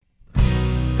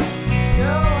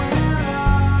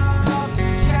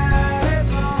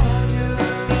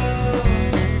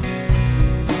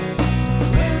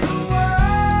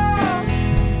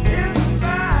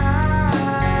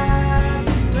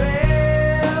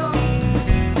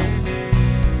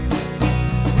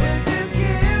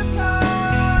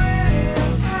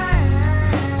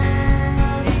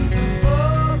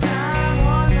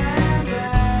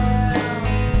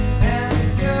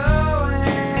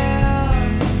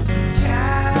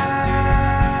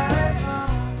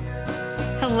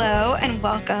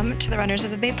welcome to the Runners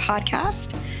of the Bay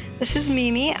podcast. This is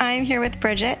Mimi. I'm here with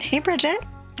Bridget. Hey, Bridget.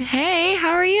 Hey, how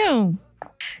are you?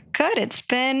 Good. It's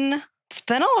been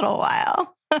a little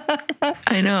while.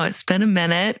 I know it's been a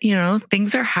minute. You know,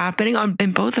 things are happening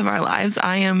in both of our lives.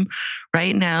 I am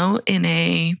right now in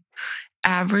a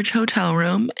average hotel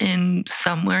room in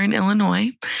somewhere in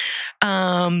Illinois,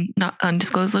 not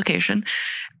undisclosed location.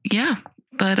 Yeah.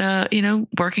 But,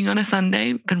 working on a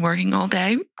Sunday, been working all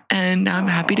day, and I'm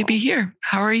happy to be here.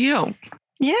 How are you?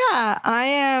 Yeah, I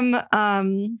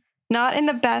am not in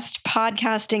the best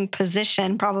podcasting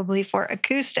position probably for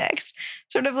acoustics,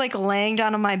 sort of like laying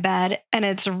down on my bed and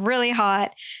it's really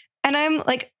hot. And I'm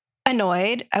like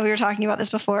annoyed. We were talking about this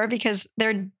before because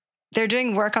they're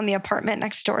doing work on the apartment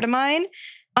next door to mine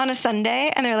on a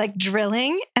Sunday and they're like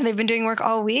drilling and they've been doing work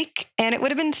all week. And it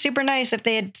would have been super nice if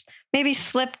they had maybe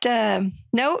slipped a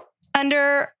note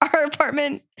under our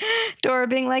apartment door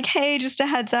being like, hey, just a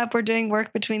heads up, we're doing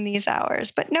work between these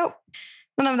hours. But nope,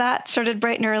 none of that. Started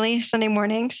bright and early Sunday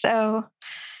morning. So,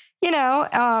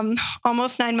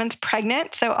 almost 9 months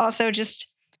pregnant. So also just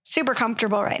super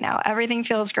comfortable right now. Everything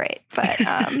feels great. But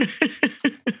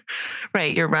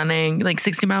right, you're running like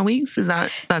 60-mile weeks?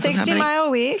 That's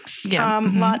 60-mile weeks. Yeah.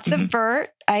 Lots of vert.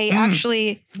 I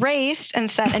actually raced and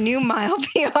set a new mile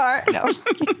PR. No,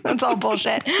 that's all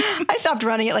bullshit. I stopped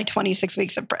running at like 26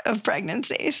 weeks of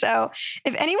pregnancy. So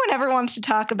if anyone ever wants to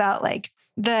talk about like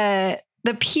the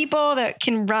people that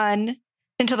can run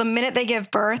until the minute they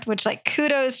give birth, which like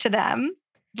kudos to them,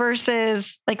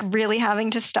 versus like really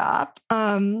having to stop,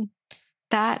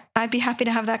 that I'd be happy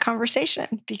to have that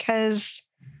conversation because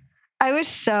I was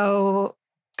so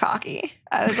cocky.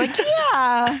 I was like,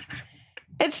 yeah,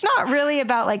 it's not really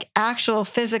about like actual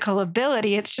physical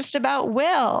ability. It's just about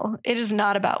will. It is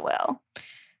not about will.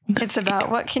 It's about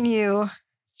what can you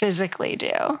physically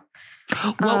do.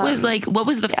 What was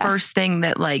the first thing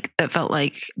that felt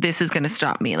like this is going to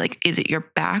stop me? Like, is it your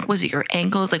back? Was it your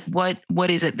ankles? Like what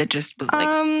is it that just was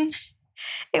like?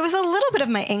 It was a little bit of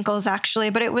my ankles actually,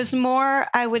 but it was more,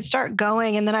 I would start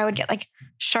going and then I would get like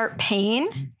sharp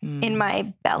pain in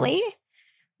my belly,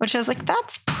 which I was like,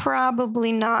 that's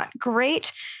probably not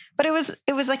great. But it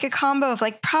was like a combo of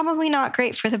like, probably not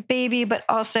great for the baby, but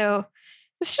also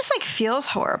this just like feels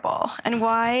horrible. And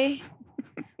why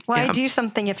do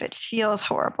something if it feels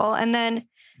horrible? And then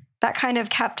that kind of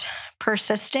kept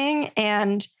persisting.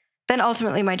 And then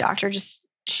ultimately my doctor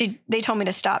they told me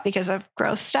to stop because of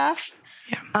growth stuff.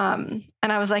 Yeah.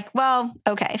 And I was like, well,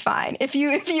 okay, fine. If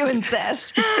you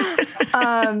insist.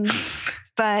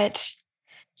 But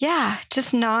yeah,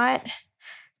 just not,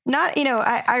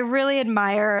 I really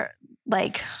admire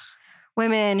like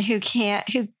women who can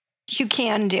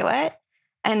do it.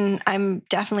 And I'm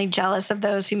definitely jealous of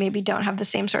those who maybe don't have the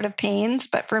same sort of pains.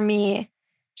 But for me,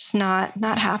 just not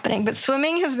happening. But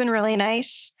swimming has been really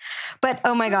nice. But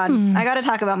oh my God, I got to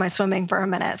talk about my swimming for a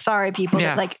minute. Sorry, people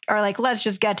that are like, let's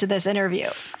just get to this interview.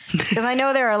 Because I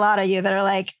know there are a lot of you that are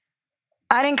like,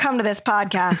 I didn't come to this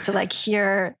podcast to like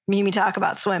hear Mimi talk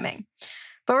about swimming.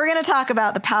 But we're going to talk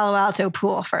about the Palo Alto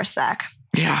pool for a sec.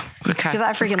 Yeah. Okay. Because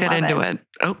I freaking love into it.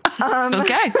 Oh,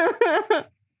 okay.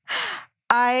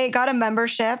 I got a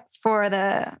membership for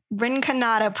the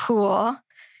Rinconada pool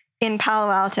in Palo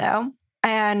Alto.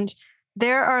 And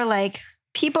there are like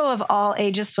people of all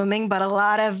ages swimming, but a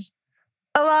lot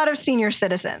of senior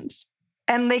citizens.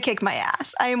 And they kick my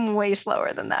ass. I am way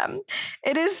slower than them.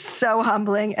 It is so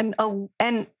humbling and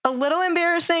a little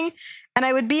embarrassing. And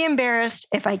I would be embarrassed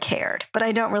if I cared, but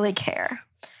I don't really care.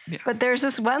 Yeah. But there's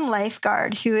this one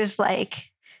lifeguard who is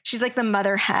like, she's like the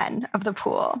mother hen of the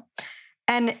pool.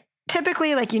 And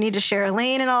typically like you need to share a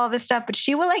lane and all of this stuff, but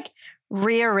she will like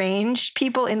rearrange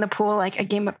people in the pool like a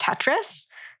game of Tetris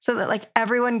so that like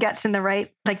everyone gets in the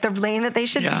right, like the lane that they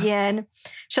should be in.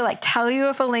 She'll like tell you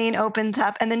if a lane opens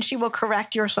up and then she will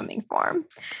correct your swimming form.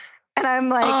 And I'm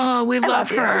like, oh, we love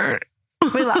her.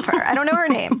 We love her. I don't know her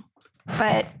name,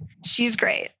 but she's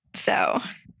great. So,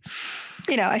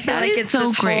 I feel that like it's so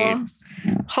this great.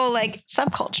 whole like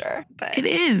subculture. But it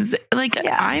is like,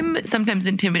 I'm sometimes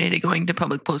intimidated going to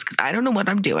public pools because I don't know what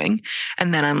I'm doing.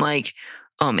 And then I'm like,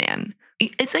 oh man,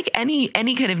 it's like any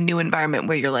kind of new environment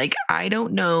where you're like, I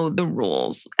don't know the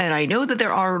rules. And I know that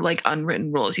there are like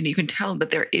unwritten rules. You can tell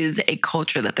that there is a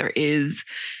culture, that there is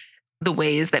the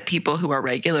ways that people who are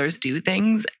regulars do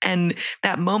things. And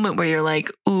that moment where you're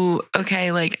like, ooh,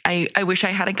 okay, like I wish I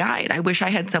had a guide. I wish I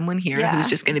had someone here who's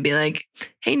just going to be like,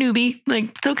 hey, newbie, like,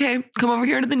 it's okay. Come over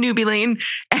here to the newbie lane.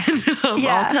 And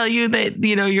I'll tell you that,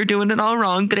 you're doing it all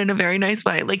wrong, but in a very nice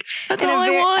way. Like, that's all I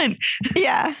want.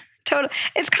 Yeah. Totally.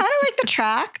 It's kind of like the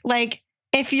track. Like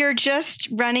if you're just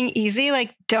running easy,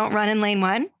 like don't run in lane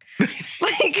 1. Like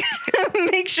like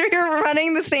make sure you're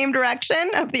running the same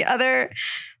direction of the other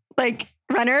like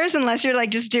runners, unless you're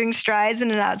like just doing strides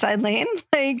in an outside lane.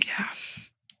 Like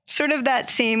sort of that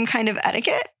same kind of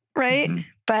etiquette, right? Mm-hmm.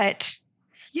 But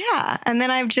yeah. And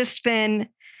then I've just been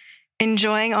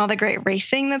enjoying all the great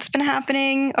racing that's been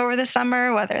happening over the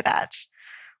summer, whether that's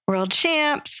World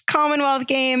Champs, Commonwealth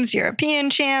Games, European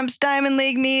Champs, Diamond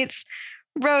League meets,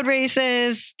 road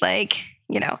races, like,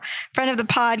 you know, friend of the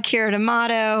pod, Kira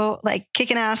D'Amato, like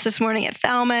kicking ass this morning at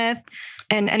Falmouth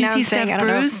and announcing, Steph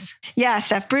Bruce? Yeah,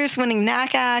 Steph Bruce winning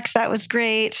NACAX. That was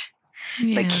great.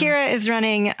 Yeah. But Kira is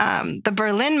running the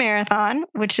Berlin Marathon,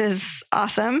 which is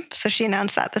awesome. So she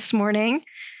announced that this morning.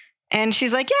 And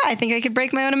she's like, yeah, I think I could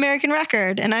break my own American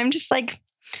record. And I'm just like,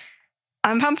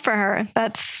 I'm pumped for her.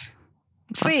 That's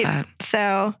sweet. That.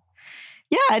 So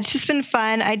yeah, it's just been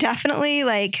fun. I definitely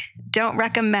like don't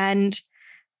recommend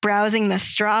browsing the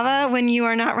Strava when you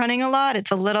are not running a lot.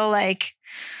 It's a little like,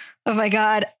 oh my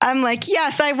God. I'm like,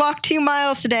 yes, I walked 2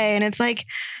 miles today. And it's like,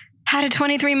 had a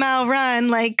 23-mile run,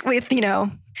 like with,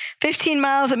 15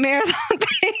 miles at marathon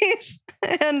pace.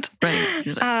 And,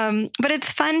 right. But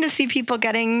it's fun to see people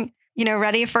getting,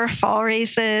 ready for fall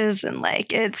races. And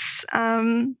like, it's,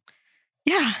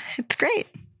 it's great.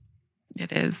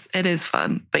 It is. It is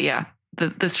fun. But yeah, the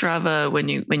Strava, when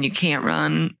you can't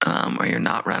run, or you're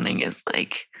not running is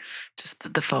like, just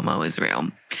the FOMO is real.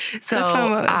 So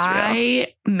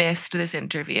I missed this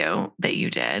interview that you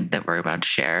did that we're about to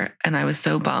share. And I was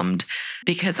so bummed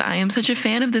because I am such a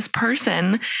fan of this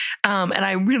person. And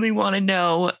I really want to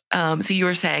know. So you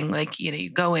were saying like,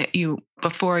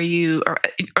 before you or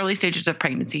early stages of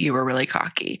pregnancy, you were really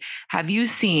cocky. Have you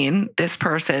seen this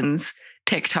person's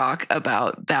TikTok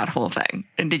about that whole thing?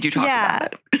 And did you talk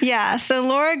about it? Yeah. So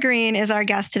Laura Green is our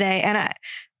guest today. And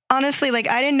honestly, like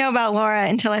I didn't know about Laura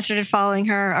until I started following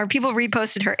her, or people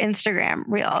reposted her Instagram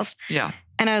reels. Yeah.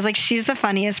 And I was like, she's the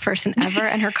funniest person ever.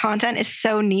 And her content is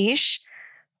so niche,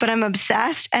 but I'm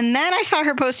obsessed. And then I saw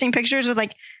her posting pictures with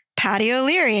like Patty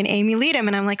O'Leary and Amy Leadham.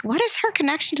 And I'm like, what is her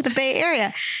connection to the Bay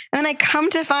Area? And then I come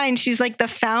to find she's like the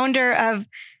founder of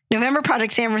November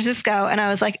Project San Francisco. And I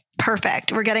was like,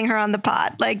 perfect. We're getting her on the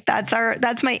pod. Like that's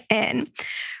my in.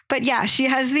 But yeah, she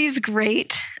has these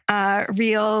great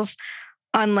reels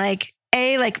on like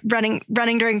running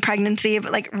during pregnancy,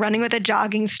 but like running with a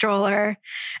jogging stroller.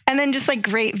 And then just like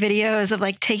great videos of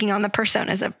like taking on the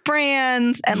personas of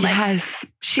brands. And like,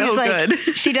 she's so like, good.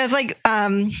 She does like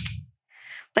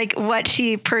what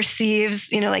she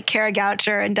perceives, like Kara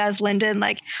Goucher and Des Linden,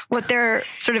 like what they're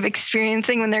sort of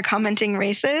experiencing when they're commenting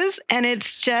races. And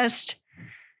it's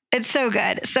so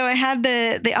good. So I had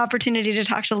the opportunity to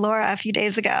talk to Laura a few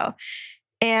days ago.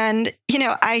 And,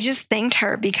 I just thanked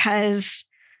her because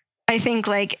I think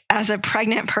like as a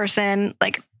pregnant person,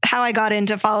 like how I got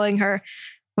into following her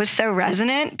was so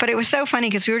resonant, but it was so funny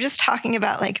because we were just talking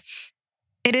about like,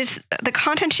 the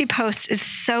content she posts is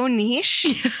so niche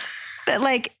that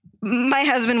like my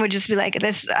husband would just be like,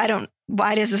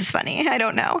 why is this funny? I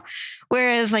don't know.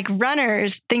 Whereas like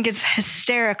runners think it's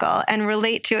hysterical and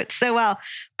relate to it so well.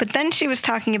 But then she was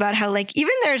talking about how like,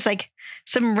 even there's like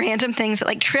some random things that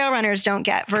like trail runners don't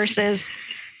get versus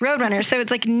road runners. So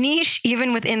it's like niche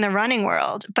even within the running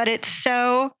world, but it's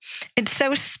so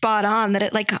spot on that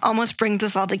it like almost brings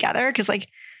us all together. Cause like,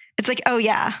 it's like, oh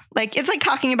yeah, like it's like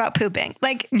talking about pooping.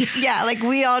 Like, yeah, like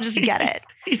we all just get it.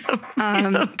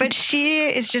 But she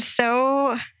is just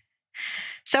so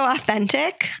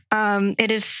authentic.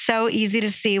 It is so easy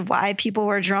to see why people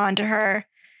were drawn to her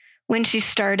when she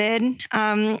started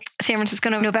San Francisco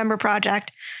November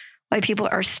Project, why people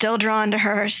are still drawn to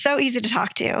her. So easy to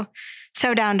talk to,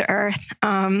 so down to earth.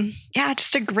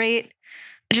 Just a great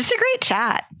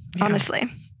chat,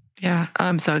 honestly. Yeah,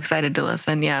 I'm so excited to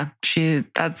listen. Yeah,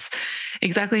 that's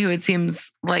exactly who it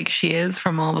seems like she is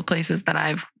from all the places that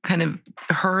I've kind of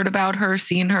heard about her,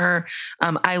 seen her.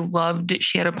 I loved,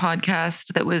 she had a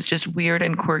podcast that was just weird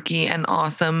and quirky and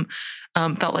awesome.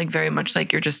 Felt like very much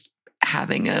like you're just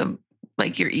having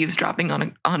you're eavesdropping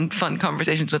on fun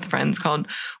conversations with friends called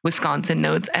Wisconsin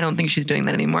Notes. I don't think she's doing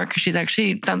that anymore because she's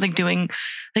actually sounds like doing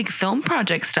like film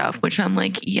project stuff, which I'm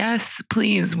like, yes,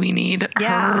 please. We need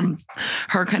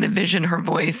her kind of vision, her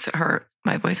voice,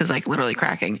 my voice is like literally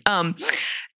cracking,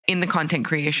 in the content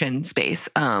creation space,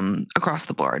 across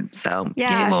the board. So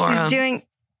yeah,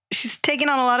 she's taking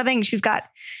on a lot of things. She's got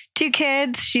 2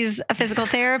 kids. She's a physical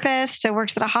therapist. She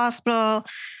works at a hospital.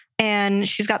 And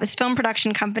she's got this film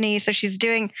production company. So she's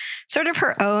doing sort of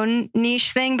her own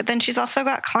niche thing, but then she's also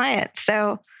got clients.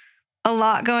 So a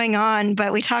lot going on,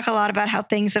 but we talk a lot about how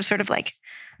things have sort of like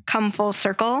come full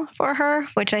circle for her,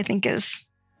 which I think is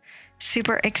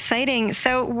Super exciting.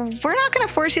 So we're not going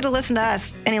to force you to listen to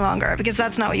us any longer because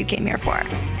that's not what you came here for.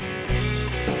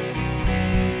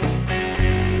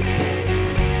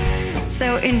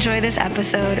 So enjoy this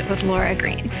episode with Laura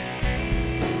Green.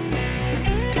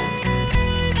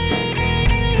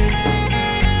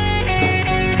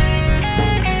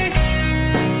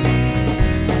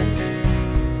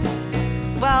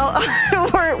 Well,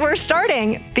 we're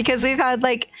starting because we've had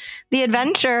like the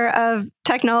adventure of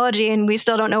technology and we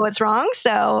still don't know what's wrong.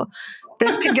 So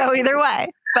this could go either way,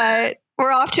 but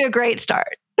we're off to a great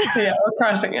start. Yeah, we're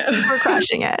crushing it. We're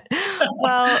crushing it.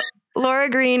 Well, Laura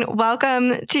Green,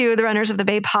 welcome to the Runners of the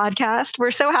Bay podcast.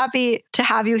 We're so happy to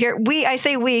have you here. I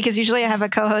say we because usually I have a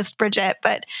co-host, Bridget,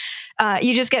 but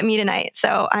you just get me tonight.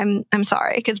 So I'm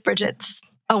sorry because Bridget's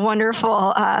a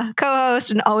wonderful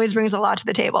co-host and always brings a lot to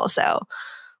the table. So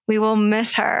we will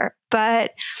miss her,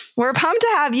 but we're pumped to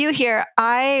have you here.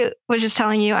 I was just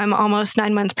telling you I'm almost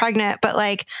 9 months pregnant, but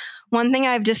like one thing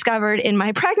I've discovered in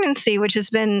my pregnancy, which has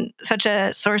been such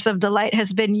a source of delight,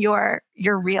 has been your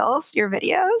reels, your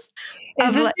videos.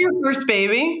 Is this your first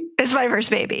baby? It's my first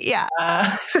baby, yeah.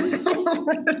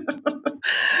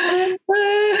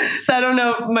 So I don't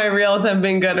know if my reels have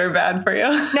been good or bad for you.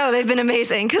 No, they've been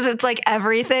amazing because it's like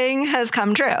everything has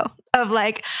come true of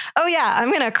like, oh yeah, I'm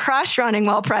going to crush running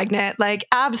while pregnant. Like,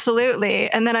 absolutely.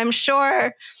 And then I'm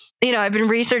sure, I've been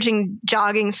researching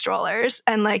jogging strollers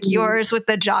and like yours with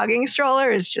the jogging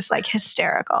stroller is just like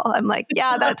hysterical. I'm like,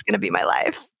 yeah, that's going to be my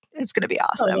life. It's going to be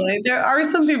awesome. Totally. There are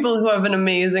some people who have an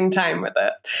amazing time with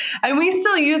it. And we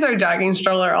still use our jogging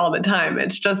stroller all the time.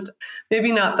 It's just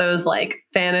maybe not those like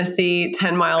fantasy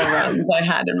 10-mile runs I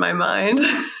had in my mind.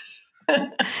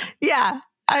 Yeah.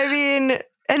 I mean,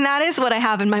 and that is what I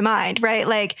have in my mind, right?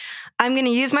 Like, I'm going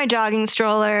to use my jogging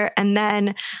stroller and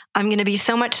then I'm going to be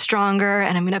so much stronger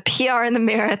and I'm going to PR in the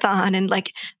marathon and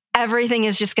like everything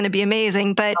is just going to be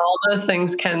amazing. But all those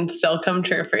things can still come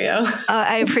true for you.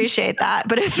 I appreciate that.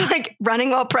 But if like running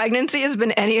while pregnancy has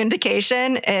been any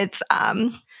indication, it's,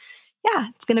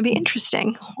 it's going to be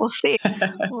interesting. We'll see.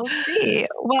 We'll see.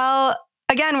 Well,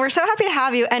 again, we're so happy to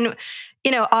have you. And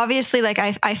obviously, like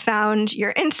I found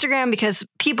your Instagram because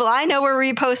people I know were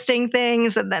reposting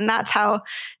things, and then that's how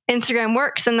Instagram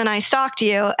works. And then I stalked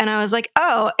you, and I was like,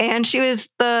 oh, and she was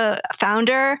the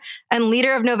founder and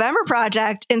leader of November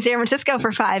Project in San Francisco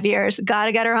for 5 years. Got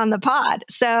to get her on the pod.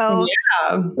 So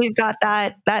we've got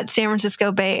that San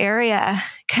Francisco Bay Area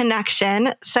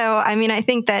connection. So I mean, I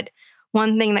think that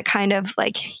one thing that kind of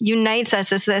like unites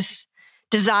us is this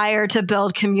desire to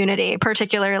build community,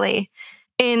 particularly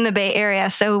in the Bay Area.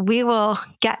 So we will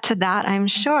get to that, I'm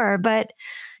sure. But,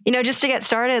 just to get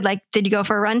started, like, did you go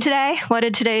for a run today? What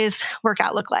did today's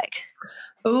workout look like?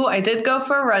 Oh, I did go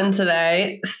for a run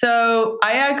today. So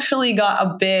I actually got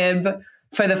a bib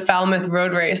for the Falmouth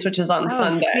Road Race, which is on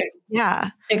Sunday. Sweet. Yeah.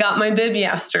 I got my bib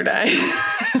yesterday.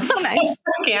 So nice.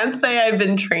 I can't say I've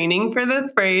been training for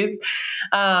this race.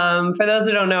 For those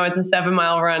who don't know, it's a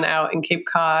 7-mile run out in Cape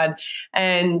Cod.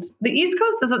 And the East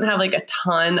Coast doesn't have like a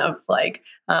ton of like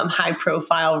high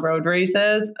profile road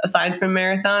races aside from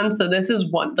marathons. So this is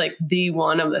the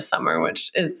one of the summer, which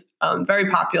is very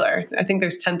popular. I think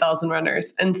there's 10,000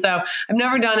 runners. And so I've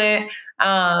never done it.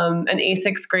 And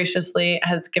ASICS graciously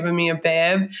has given me a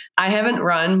bib. I haven't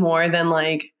run more than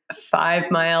like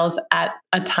 5 miles at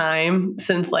a time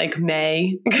since like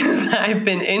May because I've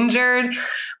been injured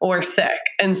or sick.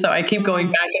 And so I keep going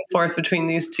back and forth between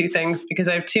these two things because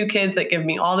I have 2 kids that give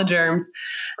me all the germs.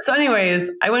 So anyways,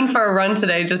 I went for a run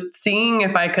today, just seeing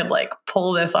if I could like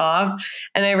pull this off.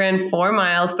 And I ran 4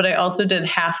 miles, but I also did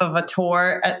half of a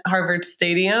tour at Harvard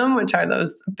Stadium, which are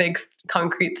those big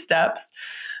concrete steps.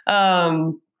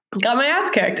 Got my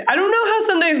ass kicked. I don't know how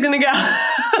Sunday's going to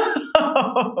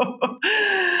go.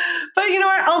 But you know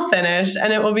what? I'll finish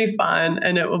and it will be fun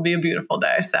and it will be a beautiful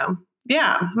day. So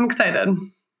yeah, I'm excited.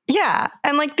 Yeah.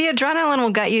 And like the adrenaline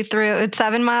will get you through. It's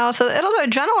 7 miles. So the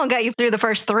adrenaline will get you through the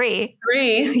first 3.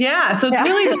 3. Yeah. So it's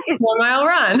really just a 4-mile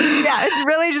run. Yeah. It's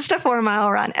really just a 4-mile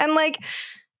run. And like,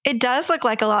 it does look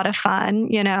like a lot of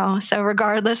fun, so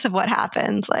regardless of what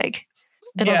happens, like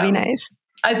it'll be nice.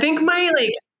 I think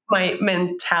my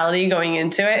mentality going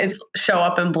into it is show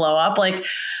up and blow up. Like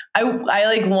I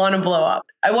like want to blow up.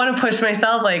 I want to push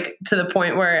myself like to the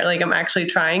point where like I'm actually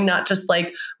trying, not just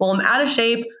like, well, I'm out of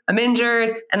shape, I'm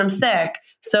injured and I'm sick.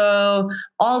 So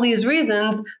all these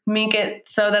reasons make it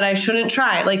so that I shouldn't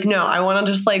try. Like, no, I want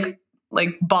to just like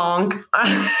bonk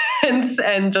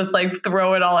and just like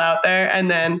throw it all out there. And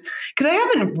then, cause I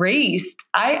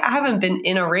haven't been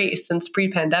in a race since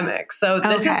pre-pandemic. So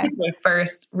this is like my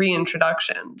first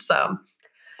reintroduction. So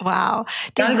Wow.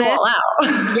 Gotta go all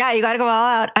out. Yeah, you got to go all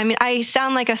out. I mean, I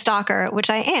sound like a stalker, which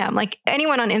I am. Like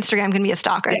anyone on Instagram can be a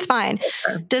stalker. It's fine.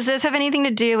 Does this have anything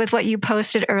to do with what you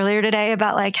posted earlier today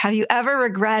about like, have you ever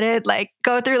regretted like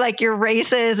go through like your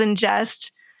races and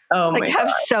just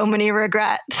have so many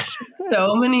regrets?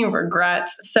 So many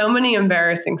regrets, so many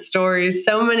embarrassing stories,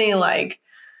 so many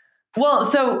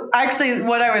so actually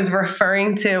what I was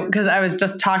referring to, because I was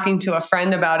just talking to a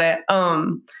friend about it,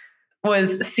 was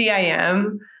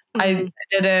CIM. I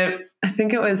did it, I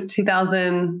think it was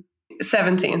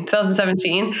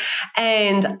 2017.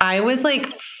 And I was like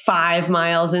 5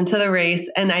 miles into the race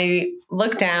and I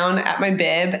looked down at my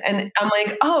bib and I'm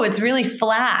like, oh, it's really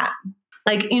flat.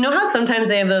 Like, you know how sometimes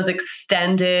they have those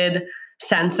extended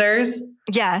sensors?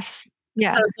 Yes.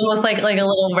 Yeah. So it's almost like a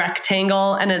little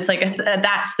rectangle, and it's like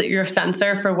that's your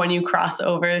sensor for when you cross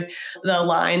over the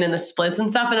line and the splits and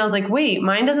stuff. And I was like, wait,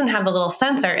 mine doesn't have the little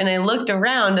sensor. And I looked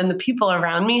around, and the people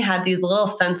around me had these little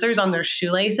sensors on their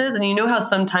shoelaces. And you know how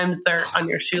sometimes they're on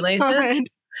your shoelaces?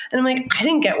 And I'm like, I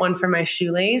didn't get one for my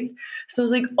shoelace. So I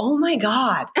was like, oh my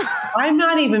God, I'm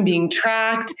not even being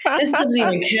tracked. This doesn't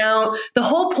even count. The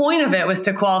whole point of it was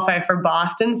to qualify for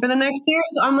Boston for the next year.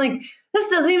 So I'm like, this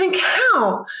doesn't even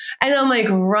count. And I'm like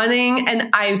running and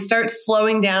I start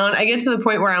slowing down. I get to the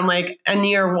point where I'm like a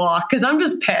near walk because I'm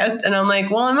just pissed. And I'm like,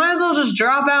 well, I might as well just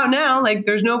drop out now. Like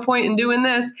there's no point in doing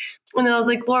this. And then I was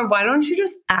like, Lord, why don't you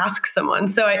just ask someone?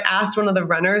 So I asked one of the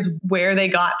runners where they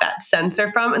got that sensor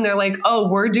from. And they're like, oh,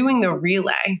 we're doing the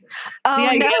relay.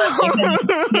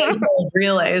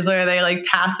 Relays where they like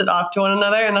pass it off to one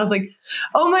another. And I was like,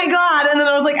 oh my God. And then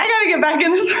I was like, I got to get back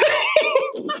in this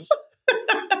race.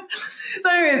 So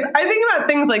anyways, I think about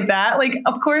things like that. Like,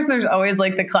 of course, there's always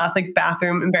like the classic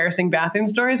embarrassing bathroom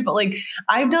stories, but like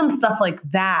I've done stuff like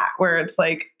that where it's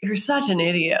like, you're such an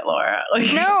idiot, Laura.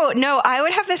 Like, no, I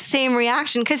would have the same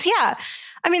reaction. Cause yeah,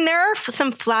 I mean, there are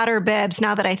some flatter bibs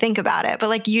now that I think about it, but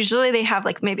like usually they have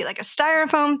like maybe like a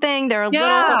styrofoam thing. They're a little,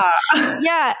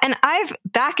 yeah. And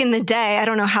back in the day, I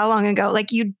don't know how long ago,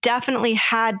 like you definitely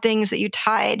had things that you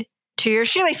tied to your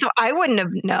shoelace. So I wouldn't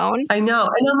have known. I know.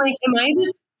 And I'm like, am I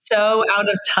just so out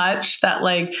of touch that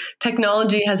like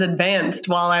technology has advanced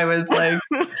while I was like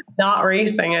not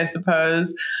racing, I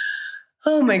suppose.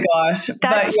 Oh my gosh.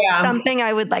 That's something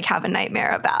I would like have a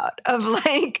nightmare about of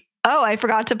like, oh, I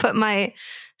forgot to put my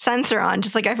sensor on.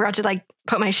 Just like I forgot to like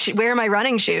put wear my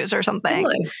running shoes or something.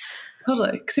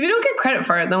 Totally. Because if you don't get credit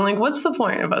for it, then like, what's the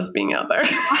point of us being out there?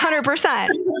 100%.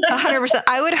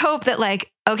 I would hope that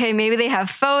like, okay, maybe they have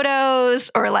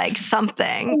photos or like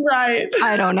something. Right.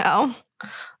 I don't know.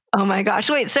 Oh my gosh.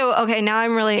 Wait, so, okay, now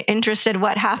I'm really interested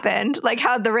what happened. Like,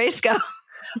 how'd the race go?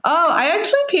 Oh, I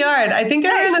actually PR'd. I think I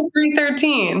ran a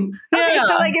 3:13. Okay,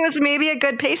 so like it was maybe a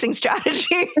good pacing strategy.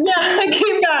 Yeah,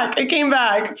 I came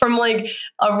back from like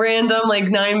a random like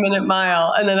 9-minute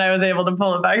mile, and then I was able to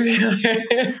pull it back together.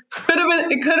 It could have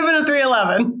been a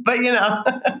 3:11, but you know.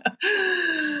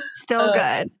 Still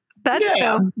good.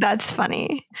 That's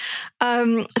funny.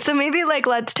 So maybe like,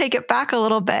 let's take it back a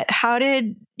little bit. How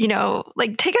did,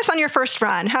 like take us on your first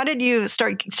run. How did you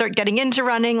start getting into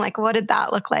running? Like, what did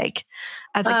that look like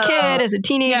as a kid, as a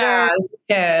teenager? Yeah, as a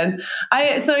kid.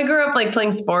 I grew up like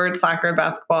playing sports, soccer,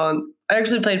 basketball, and I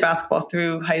actually played basketball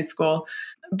through high school.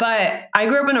 But I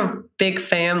grew up in a big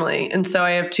family. And so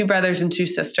I have 2 brothers and 2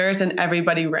 sisters, and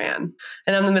everybody ran.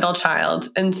 And I'm the middle child.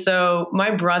 And so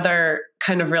my brother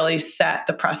kind of really set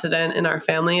the precedent in our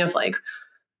family of like,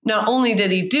 not only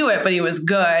did he do it, but he was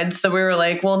good. So we were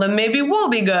like, well, then maybe we'll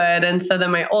be good. And so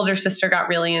then my older sister got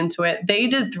really into it. They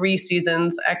did 3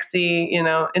 seasons, XC,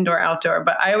 indoor, outdoor.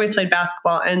 But I always played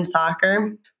basketball and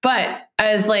soccer. But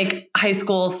as like high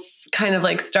school kind of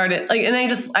like started, like, and I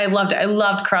loved it. I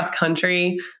loved cross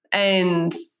country.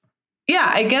 And yeah,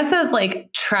 I guess as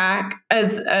like track,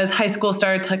 as high school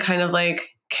started to kind of like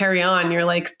carry on, you're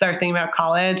like, start thinking about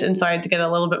college. And so I had to get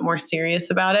a little bit more serious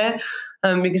about it.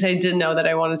 Because I didn't know that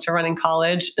I wanted to run in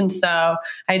college. And so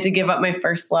I had to give up my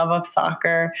first love of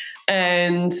soccer.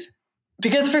 And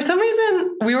because for some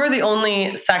reason, we were the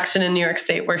only section in New York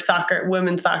State where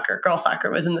women's soccer, girls soccer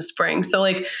was in the spring. So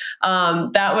like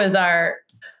that was our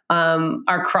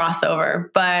crossover.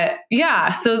 But yeah,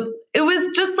 so it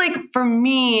was just like, for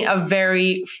me, a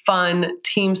very fun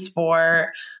team sport.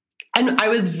 And I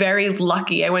was very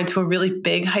lucky. I went to a really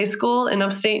big high school in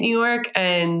upstate New York,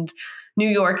 and New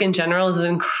York in general is an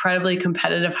incredibly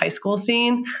competitive high school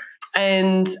scene.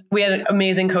 And we had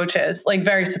amazing coaches, like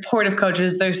very supportive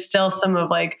coaches. There's still some of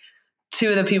like 2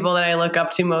 of the people that I look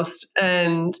up to most.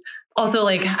 And also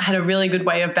like had a really good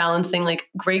way of balancing like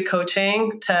great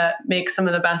coaching to make some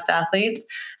of the best athletes.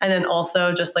 And then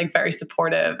also just like very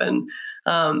supportive. And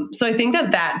so I think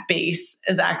that base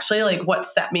is actually like what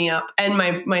set me up and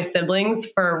my siblings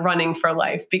for running for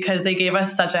life, because they gave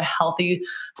us such a healthy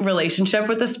relationship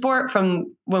with the sport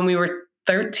from when we were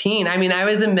 13. I mean, I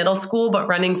was in middle school, but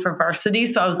running for varsity.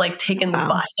 So I was like taking the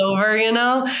bus over, you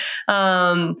know?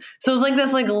 So it was like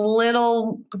this like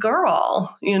little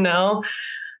girl, you know?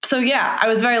 So yeah, I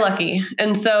was very lucky.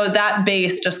 And so that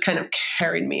base just kind of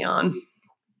carried me on.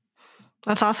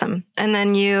 That's awesome. And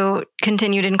then you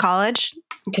continued in college?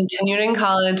 Continued in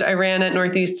college. I ran at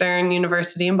Northeastern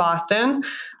University in Boston.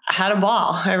 I had a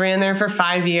ball. I ran there for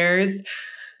 5 years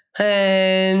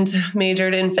and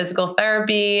majored in physical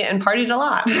therapy and partied a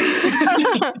lot.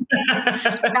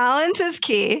 Balance is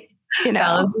key. You know,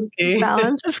 balance is key.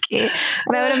 Balance is key.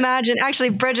 And I would imagine, actually,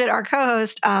 Bridget, our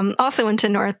co-host, also went to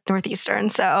Northeastern.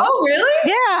 So, oh, really?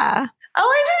 Yeah.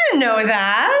 Oh, I didn't know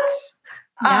that.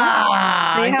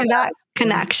 Yeah. So you have that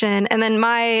connection. And then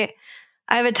I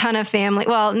have a ton of family.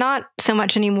 Well, not so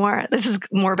much anymore. This is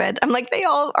morbid. I'm like, they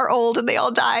all are old and they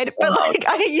all died. But like,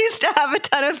 I used to have a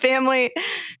ton of family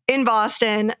in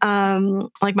Boston.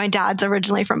 Like my dad's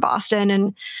originally from Boston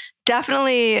and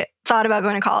definitely thought about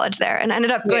going to college there and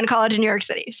ended up going to college in New York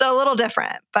City. So a little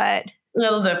different, but a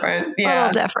little different. Yeah. A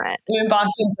little different. I mean,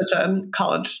 Boston's such a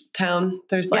college town.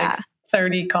 There's like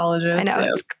 30 colleges. I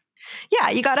know. Yeah.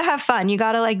 You got to have fun. You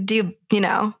got to like do,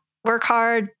 work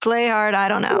hard, play hard. I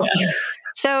don't know. Yeah.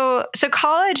 So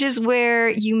college is where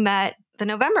you met the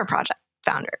November Project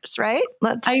founders, right?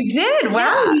 I did.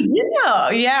 Wow, you did know.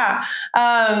 Yeah.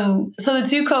 So the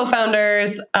two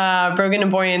co-founders, Brogan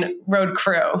and Boyan, rode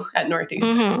crew at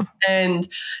Northeastern. And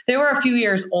they were a few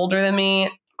years older than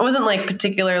me. I wasn't like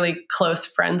particularly close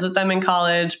friends with them in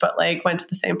college, but like went to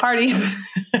the same parties.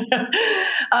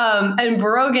 And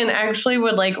Brogan actually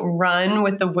would like run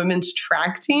with the women's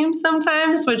track team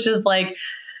sometimes, which is like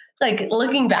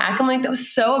looking back, I'm like, that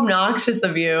was so obnoxious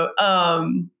of you.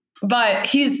 But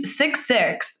he's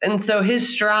 6'6", and so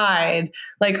his stride,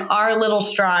 like our little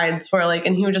strides were like,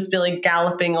 and he would just be like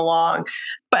galloping along.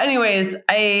 But anyways,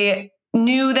 I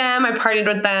knew them, I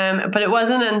partied with them, but it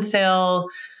wasn't until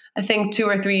I think 2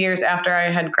 or 3 years after I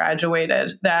had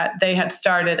graduated that they had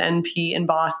started NP in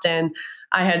Boston.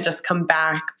 I had just come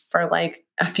back for like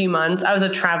a few months. I was a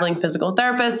traveling physical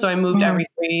therapist, so I moved every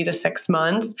 3 to 6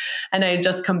 months. And I had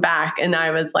just come back and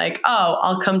I was like, oh,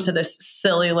 I'll come to this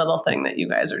silly little thing that you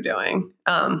guys are doing.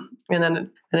 And then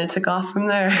it took off from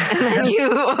there. And then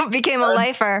you became a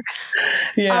lifer.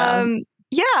 Yeah.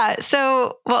 Yeah.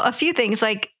 So, well, a few things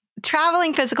like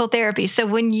traveling physical therapy. So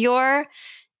when you're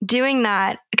doing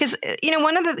that, because,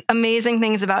 one of the amazing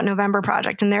things about November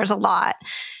Project, and there's a lot,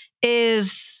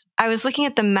 is I was looking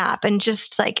at the map and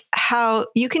just like how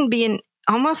you can be in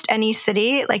almost any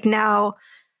city, like now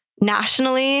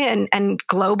nationally and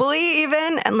globally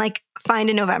even, and like find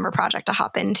a November Project to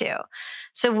hop into.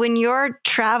 So when you're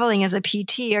traveling as a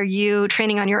PT, are you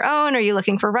training on your own? Are you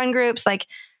looking for run groups? Like,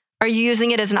 are you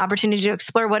using it as an opportunity to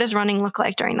explore? What does running look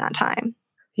like during that time?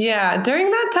 Yeah,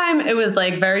 during that time, it was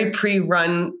like very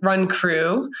pre-run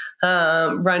crew,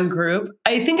 run group.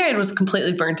 I think I was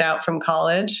completely burnt out from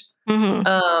college.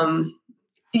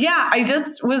 Yeah, I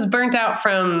just was burnt out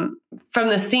from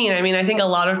the scene. I mean, I think a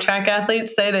lot of track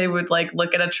athletes say they would like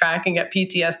look at a track and get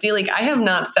PTSD. Like I have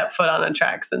not stepped foot on a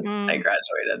track since I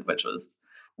graduated, which was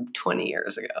 20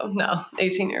 years ago. No,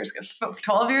 18 years ago,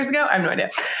 12 years ago. I have no idea.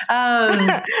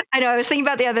 I know. I was thinking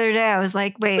about the other day. I was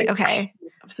like, wait, okay.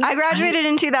 I graduated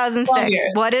in 2006.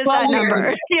 What is that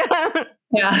number?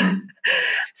 Yeah.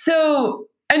 So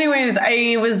anyways,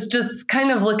 I was just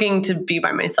kind of looking to be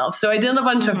by myself. So I did a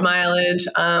bunch of mileage.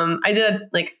 I did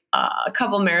like a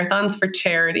couple marathons for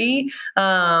charity.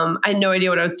 I had no idea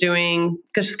what I was doing,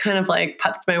 just kind of like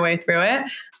putzed my way through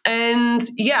it. And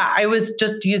yeah, I was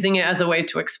just using it as a way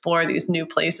to explore these new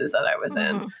places that I was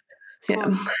in.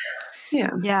 Cool.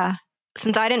 Yeah.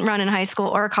 Since I didn't run in high school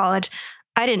or college,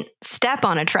 I didn't step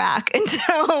on a track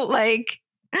until like,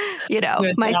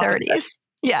 my 30s.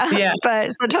 Yeah.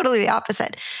 But so totally the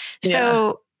opposite.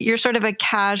 So you're sort of a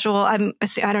casual, I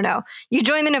don't know. You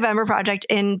joined the November Project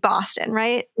in Boston,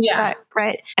 right? Yeah.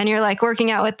 Right. And you're like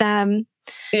working out with them.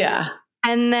 Yeah.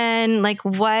 And then like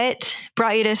what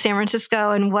brought you to San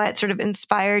Francisco and what sort of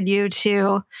inspired you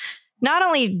to not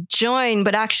only join,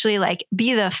 but actually like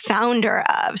be the founder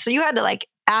of? So you had to like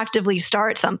actively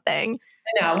start something.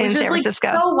 I know, which in is San Francisco.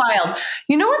 Like so wild.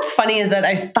 You know what's funny is that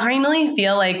I finally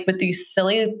feel like with these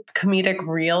silly comedic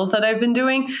reels that I've been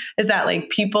doing is that like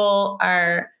people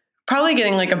are probably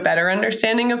getting like a better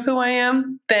understanding of who I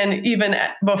am than even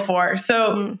before.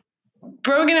 So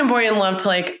Brogan and Boyan love to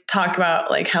like talk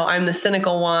about like how I'm the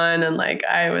cynical one. And like,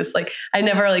 I was like, I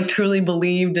never like truly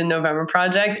believed in November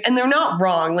Project, and they're not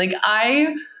wrong. Like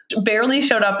I barely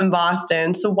showed up in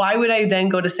Boston. So why would I then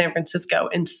go to San Francisco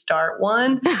and start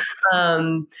one?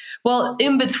 Well,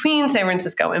 in between San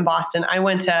Francisco and Boston, I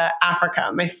went to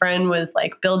Africa. My friend was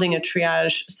like building a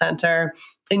triage center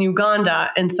in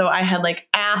Uganda. And so I had like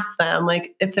asked them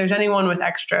like if there's anyone with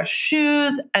extra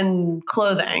shoes and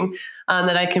clothing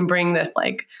that I can bring this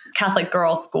like Catholic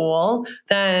girls' school,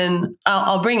 then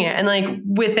I'll bring it. And like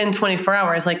within 24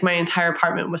 hours, like my entire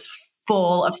apartment was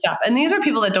full of stuff. And these are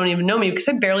people that don't even know me because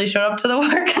I barely showed up to the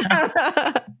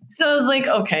workout. So I was like,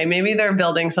 okay, maybe they're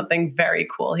building something very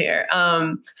cool here.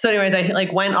 So anyways, I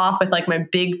like went off with like my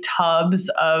big tubs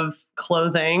of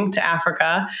clothing to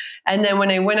Africa. And then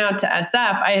when I went out to SF,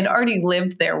 I had already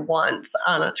lived there once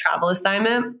on a travel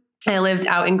assignment. I lived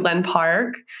out in Glen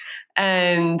Park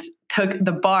and took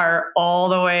the BART all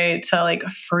the way to like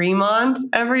Fremont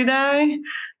every day.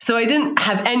 So I didn't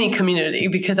have any community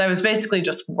because I was basically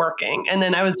just working. And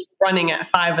then I was running at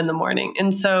 5 a.m.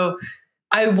 And so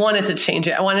I wanted to change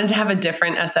it. I wanted to have a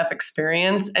different SF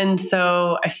experience. And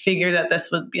so I figured that this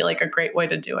would be like a great way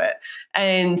to do it.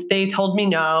 And they told me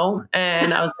no.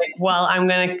 And I was like, well, I'm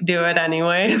going to do it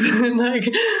anyways. Like,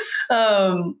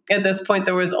 at this point,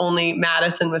 there was only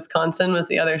Madison, Wisconsin was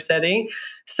the other city.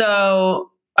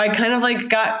 So I kind of like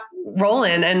got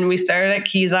rolling, and we started at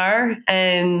Kezar,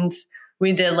 and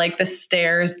we did like the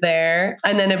stairs there,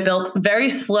 and then it built very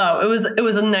slow. It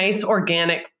was a nice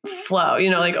organic flow, you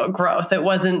know, like growth. It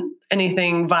wasn't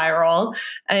anything viral.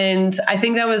 And I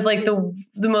think that was like the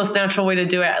most natural way to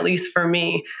do it, at least for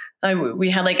me. We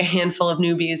had like a handful of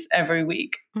newbies every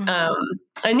week.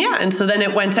 And so then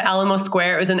it went to Alamo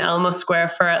Square. It was in Alamo Square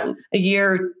for a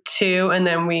year or two. And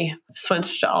then we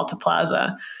switched to Alta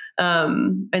Plaza.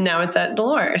 And now it's at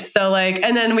Dolores. So like,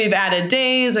 and then we've added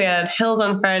days, we added Hills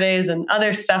on Fridays and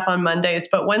other stuff on Mondays,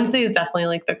 but Wednesday is definitely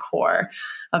like the core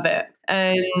of it.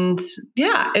 And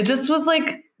yeah, it just was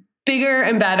like bigger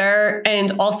and better.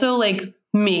 And also like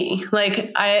me,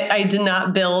 like I did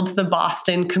not build the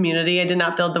Boston community. I did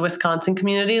not build the Wisconsin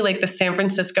community. Like the San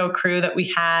Francisco crew that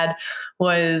we had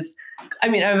was, I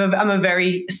mean, I'm a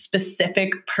very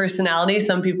specific personality.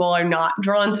 Some people are not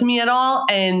drawn to me at all.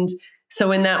 And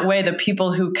so in that way, the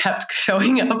people who kept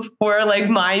showing up were like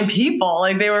my people.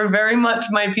 Like they were very much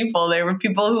my people. They were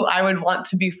people who I would want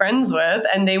to be friends with.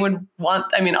 And they would want,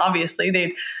 I mean, obviously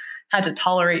they had to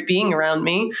tolerate being around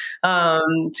me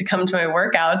to come to my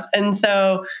workouts. And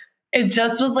so it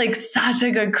just was like such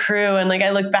a good crew. And like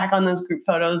I look back on those group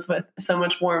photos with so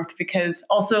much warmth because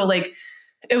also like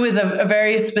it was a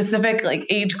very specific like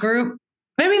age group.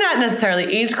 Maybe not necessarily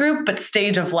age group, but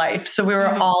stage of life. So we were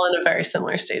all in a very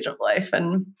similar stage of life,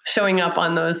 and showing up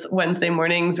on those Wednesday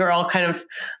mornings, we're all kind of,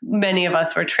 many of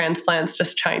us were transplants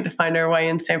just trying to find our way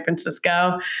in San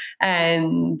Francisco,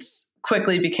 and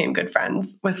quickly became good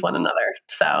friends with one another.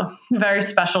 So very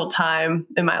special time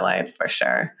in my life for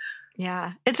sure.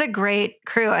 Yeah. It's a great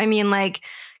crew. I mean, like,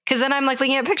 because then I'm like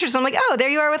looking at pictures. And I'm like, oh, there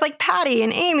you are with like Patty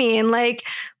and Amy. And like,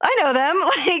 I know them.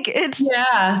 Like it's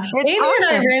Amy awesome.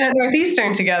 And I ran at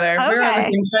Northeastern together. Okay. We were on the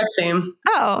same track team.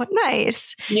 Oh,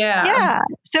 nice. Yeah.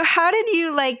 So how did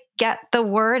you like get the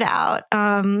word out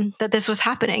that this was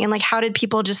happening? And like, how did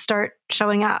people just start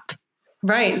showing up?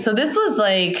 Right. So this was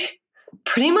like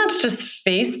pretty much just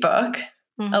Facebook,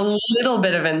 a little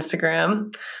bit of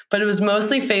Instagram, but it was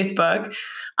mostly Facebook.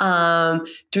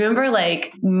 Do you remember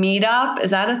like Meetup? Is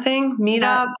that a thing?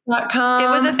 Meetup.com. It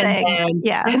was a thing.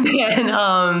 And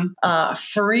then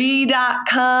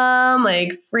free.com,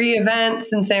 like free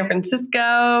events in San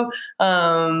Francisco.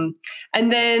 And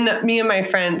then me and my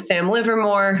friend Sam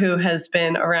Livermore, who has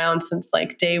been around since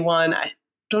like day one. I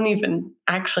don't even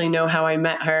actually know how I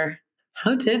met her.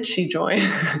 How did she join?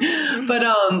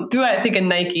 But through, I think, a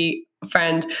Nike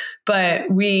friend, but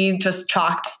we just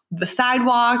chalked the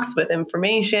sidewalks with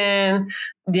information.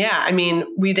 Yeah, I mean,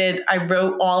 I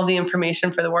wrote all of the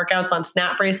information for the workouts on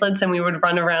snap bracelets, and we would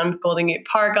run around Golden Gate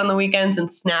Park on the weekends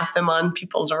and snap them on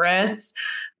people's wrists.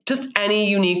 Just any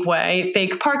unique way.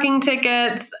 Fake parking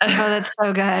tickets. Oh, that's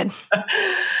so good.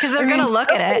 Because they're going to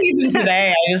look at it. Even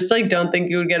today, I just like don't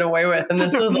think you would get away with. And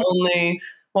this was only,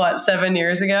 8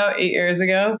 years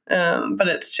ago? But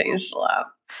it's changed a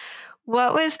lot.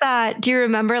 What was that? Do you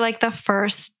remember like the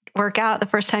first workout, the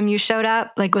first time you showed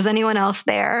up? Like, was anyone else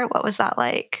there? What was that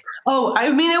like? Oh,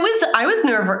 I mean, I was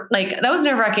that was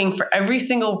nerve-wracking for every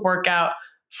single workout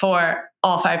for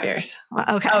all 5 years.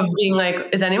 Okay. Of being like,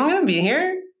 is anyone going to be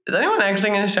here? is anyone actually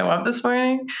going to show up this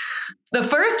morning? The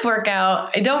first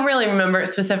workout, I don't really remember it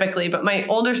specifically, but my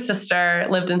older sister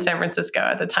lived in San Francisco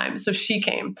at the time. So she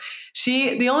came.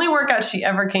 The only workout she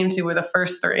ever came to were the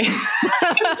first 3.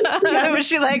 Was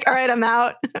she like, all right, I'm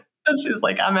out? And she's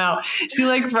like, I'm out. She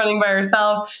likes running by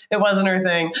herself. It wasn't her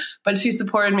thing, but she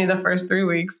supported me the first 3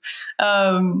 weeks.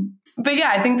 But yeah,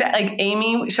 I think that like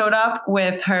Amy showed up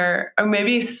with her, or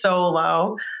maybe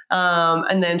solo.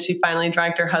 And then she finally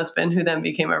dragged her husband, who then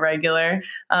became a regular.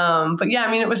 But yeah,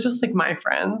 I mean, it was just like my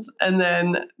friends. And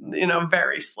then,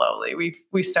 very slowly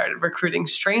we started recruiting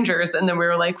strangers. And then we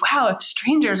were like, wow, if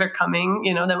strangers are coming,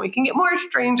 then we can get more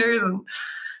strangers. And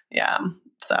yeah,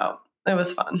 so it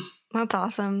was fun. That's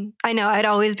awesome. I know I'd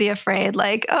always be afraid,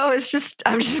 like, oh,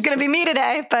 I'm just going to be me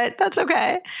today, but that's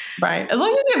okay. Right. As long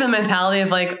as you have the mentality of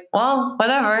like, well,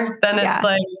 whatever, then it's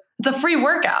like, it's a free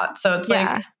workout. So it's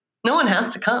like, no one has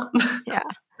to come. Yeah.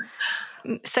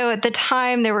 So at the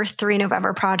time there were 3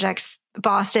 November projects,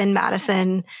 Boston,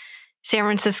 Madison, San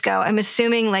Francisco. I'm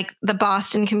assuming like the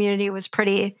Boston community was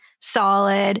pretty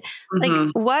solid. Mm-hmm. Like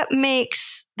what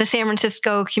makes the San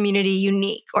Francisco community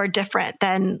unique or different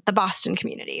than the Boston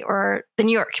community or the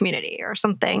New York community or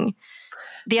something?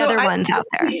 The other ones out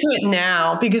there. To it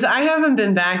now because I haven't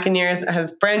been back in years. It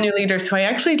has brand new leaders who I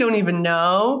actually don't even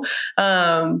know. So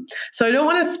I don't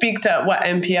want to speak to what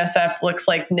NPSF looks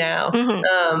like now.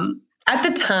 Mm-hmm. At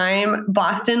the time,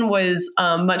 Boston was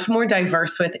much more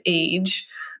diverse with age.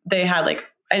 They had like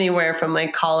anywhere from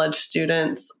like college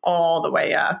students all the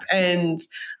way up. And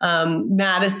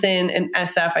Madison and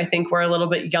SF, I think, were a little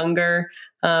bit younger.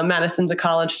 Madison's a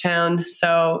college town.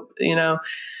 So,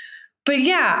 but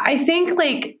yeah, I think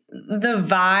like the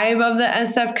vibe of the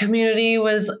SF community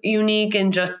was unique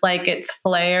and just like its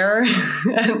flair.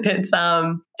 And it's,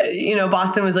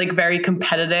 Boston was like very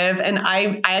competitive. And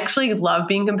I actually love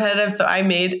being competitive. So I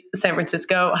made San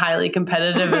Francisco highly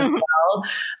competitive as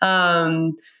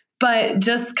well. But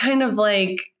just kind of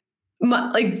like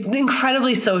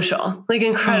incredibly social, social.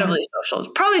 It's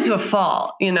probably to a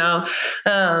fault,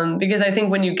 because I think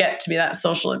when you get to be that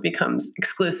social, it becomes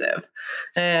exclusive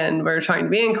and we're trying to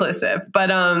be inclusive. But,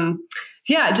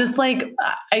 just like,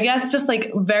 I guess just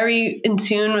like very in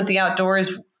tune with the outdoor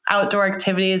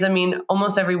activities. I mean,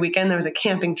 almost every weekend there was a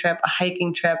camping trip, a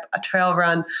hiking trip, a trail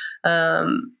run.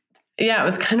 It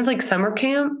was kind of like summer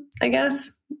camp, I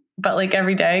guess. But like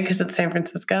every day because it's San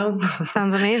Francisco.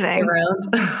 Sounds amazing.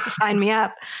 Sign me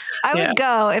up. I would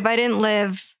go if I didn't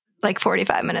live like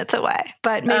 45 minutes away,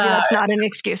 but maybe that's not an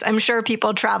excuse. I'm sure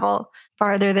people travel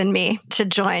farther than me to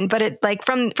join, but it like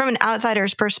from an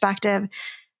outsider's perspective,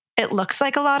 it looks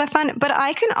like a lot of fun, but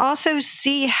I can also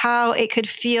see how it could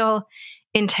feel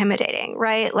intimidating,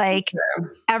 right? Like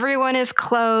everyone is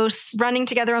close, running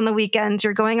together on the weekends,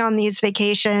 you're going on these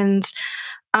vacations.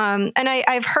 And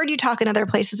I've heard you talk in other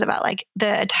places about like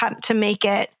the attempt to make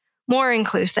it more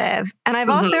inclusive. And I've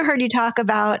also heard you talk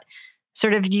about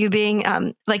sort of you being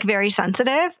like very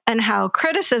sensitive and how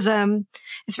criticism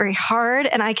is very hard.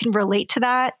 And I can relate to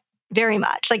that very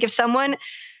much. Like if someone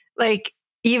like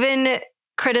even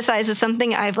criticizes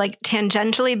something I've like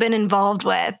tangentially been involved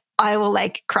with, I will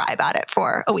like cry about it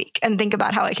for a week and think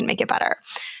about how I can make it better.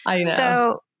 I know.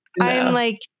 So I'm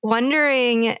like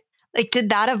wondering, like, did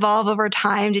that evolve over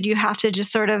time? Did you have to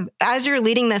just sort of, as you're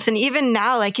leading this, and even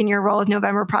now, like in your role with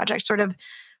November Project, sort of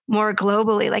more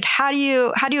globally, like how do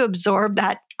you absorb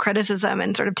that criticism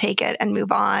and sort of take it and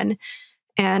move on?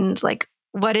 And like,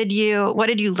 what did you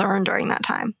learn during that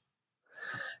time?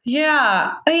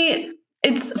 Yeah,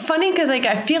 it's funny because like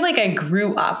I feel like I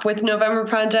grew up with November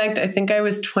Project. I think I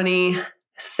was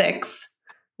 26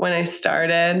 when I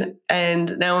started,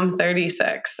 and now I'm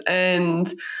 36,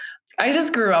 and I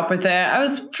just grew up with it. I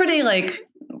was pretty like,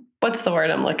 what's the word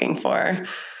I'm looking for?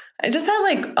 I just had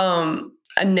like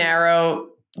a narrow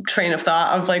train of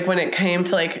thought of like when it came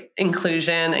to like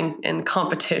inclusion and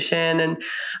competition. And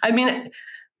I mean,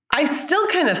 I still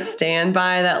kind of stand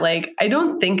by that. Like, I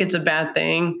don't think it's a bad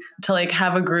thing to like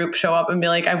have a group show up and be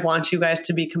like, I want you guys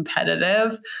to be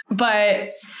competitive.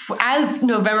 But as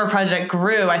November Project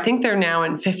grew, I think they're now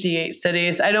in 58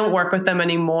 cities. I don't work with them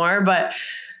anymore, but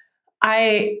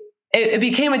it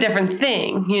became a different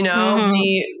thing,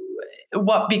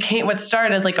 what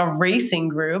started as like a racing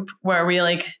group where we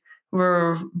like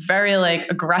were very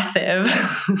like aggressive.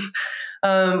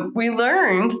 We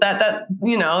learned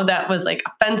that was like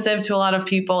offensive to a lot of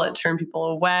people. It turned people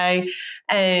away.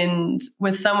 And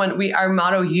with our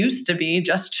motto used to be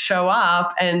just show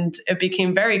up. And it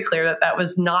became very clear that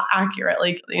was not accurate,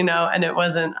 and it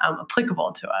wasn't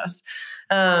applicable to us.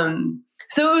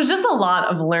 So it was just a lot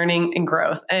of learning and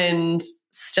growth and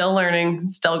still learning,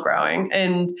 still growing.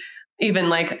 And even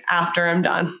like after I'm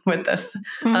done with this.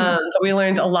 Mhm. But we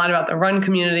learned a lot about the run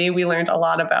community. We learned a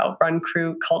lot about run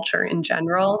crew culture in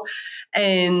general.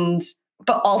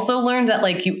 But also learned that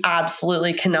like you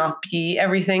absolutely cannot be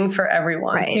everything for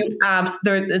everyone. Right.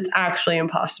 It's actually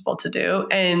impossible to do.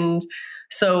 And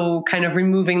so kind of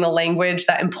removing the language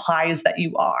that implies that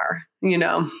you are, you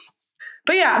know.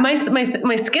 But yeah, my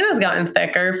skin has gotten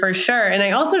thicker for sure. And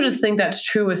I also just think that's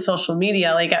true with social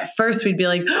media. Like at first we'd be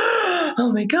like,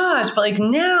 oh my gosh. But like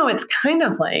now it's kind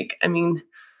of like, I mean,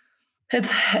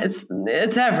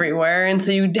 it's everywhere. And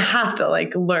so you have to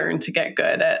like learn to get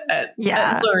good at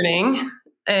learning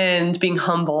and being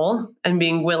humble and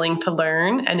being willing to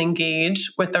learn and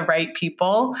engage with the right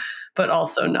people, but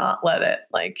also not let it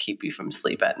like keep you from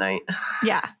sleep at night.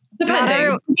 Yeah.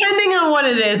 Depending on what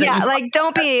it is. Yeah. Like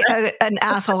don't be an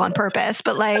asshole on purpose,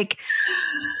 but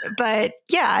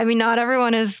yeah, I mean, not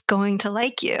everyone is going to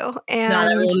like you. And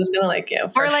not everyone is going to like you.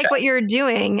 Or like what you're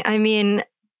doing. I mean,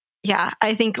 yeah,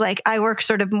 I think like I work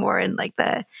sort of more in like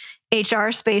the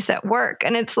HR space at work.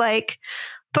 And it's like,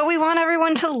 but we want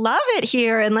everyone to love it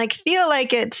here and like feel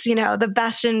like it's, you know, the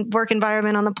best work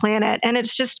environment on the planet. And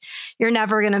it's just, you're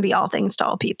never going to be all things to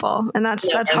all people. And that's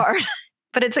hard,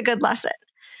 but it's a good lesson.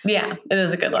 Yeah, it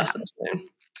is a good lesson. Yeah.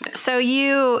 So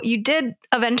you did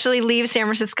eventually leave San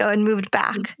Francisco and moved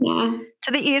back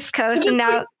to the East Coast. And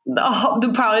now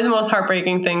probably the most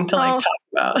heartbreaking thing to like talk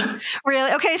about.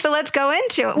 Really? Okay. So let's go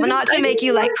into it. Well, not to make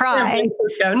you like cry.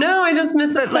 No, I just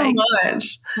miss it so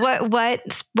much.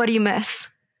 What do you miss?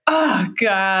 Oh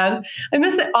God, I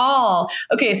miss it all.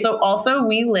 Okay. So also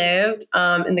we lived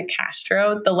in the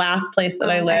Castro, the last place that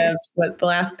I lived with the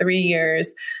last 3 years,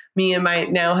 me and my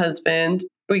now husband.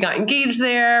 We got engaged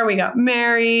there, we got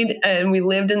married, and we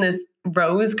lived in this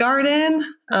rose garden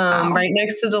right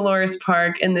next to Dolores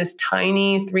Park in this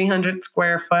tiny 300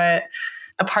 square foot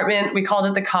apartment. We called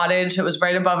it the cottage. It was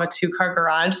right above a 2-car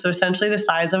garage. So essentially the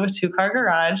size of a 2-car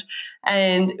garage.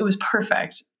 And it was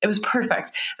perfect. It was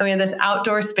perfect. And we had this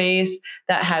outdoor space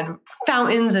that had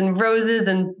fountains and roses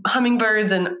and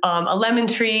hummingbirds and a lemon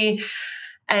tree.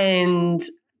 And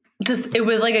just, it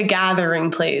was like a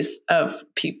gathering place of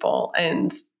people.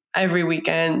 And every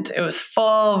weekend it was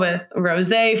full with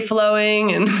rosé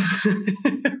flowing and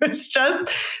it was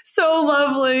just so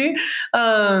lovely.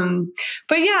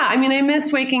 But yeah, I mean, I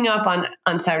miss waking up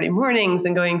on Saturday mornings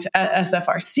and going to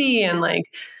SFRC and like,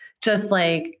 just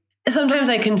like, sometimes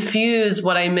I confuse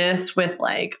what I miss with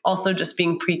like also just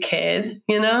being pre-kid,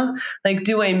 you know, like,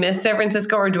 do I miss San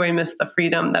Francisco or do I miss the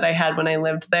freedom that I had when I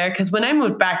lived there? Because when I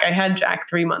moved back, I had Jack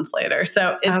 3 months later.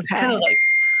 So it's kind of like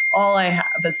all I have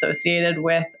associated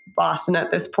with Boston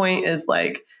at this point is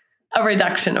like a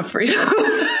reduction of freedom.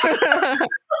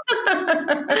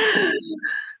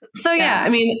 So yeah, I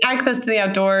mean, access to the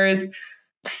outdoors,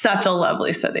 such a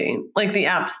lovely city, like the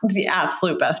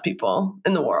absolute best people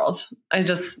in the world. I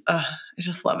just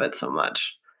love it so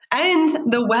much.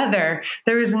 And the weather,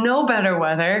 there is no better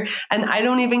weather. And I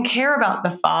don't even care about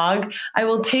the fog. I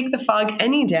will take the fog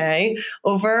any day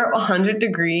over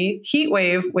 100-degree heat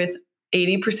wave with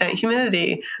 80%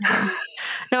 humidity.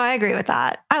 No, I agree with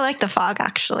that. I like the fog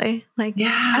actually. Like,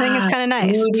 I think it's kind of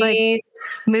nice. Moody, it's like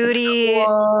moody. It's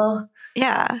cool.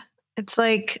 Yeah. It's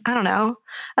like, I don't know.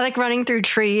 I like running through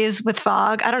trees with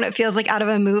fog. I don't know. It feels like out of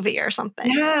a movie or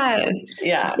something. Yes.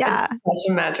 Yeah. Yeah. It's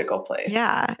such a magical place.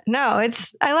 Yeah. No,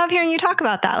 I love hearing you talk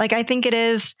about that. Like, I think it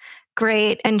is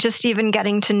great. And just even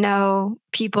getting to know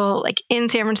people like in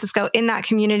San Francisco, in that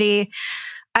community.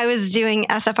 I was doing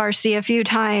SFRC a few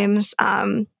times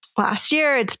last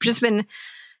year. It's just been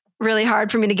really hard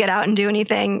for me to get out and do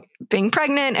anything being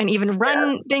pregnant and even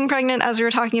run being pregnant, as we were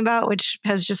talking about, which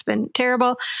has just been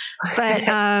terrible. But,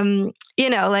 you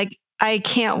know, like I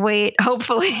can't wait.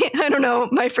 Hopefully, I don't know,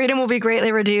 my freedom will be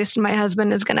greatly reduced. And my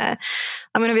husband is I'm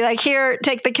going to be like, here,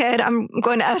 take the kid. I'm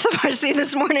going to SFRC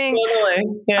this morning.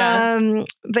 Totally. Yeah.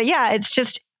 But yeah, it's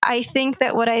just, I think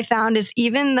that what I found is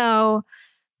even though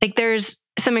like there's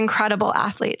some incredible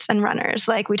athletes and runners,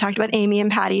 like we talked about Amy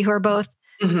and Patty, who are both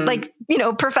like, you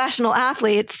know, professional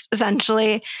athletes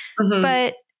essentially,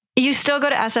 but you still go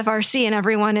to SFRC and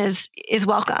everyone is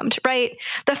welcomed, right?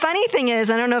 The funny thing is,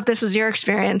 I don't know if this was your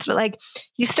experience, but like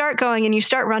you start going and you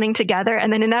start running together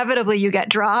and then inevitably you get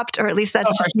dropped, or at least that's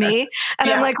just me. And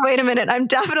I'm like, wait a minute, I'm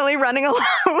definitely running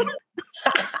alone.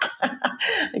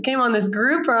 I came on this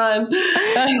group run.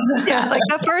 Yeah, like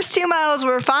the first 2 miles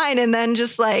were fine. And then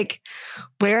just like,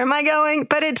 where am I going?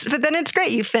 But then it's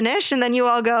great. You finish and then you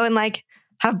all go and like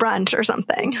have brunch or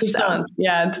something. So,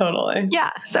 yeah, totally. Yeah.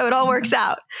 So it all works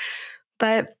out.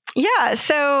 But yeah,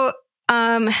 so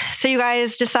So you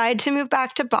guys decide to move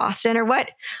back to Boston, or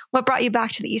what brought you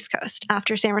back to the East Coast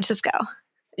after San Francisco?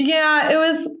 Yeah, it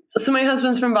was, so my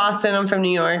husband's from Boston, I'm from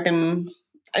New York, and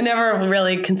I never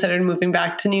really considered moving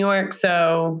back to New York.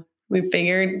 So we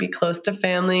figured be close to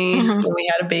family when we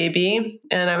had a baby,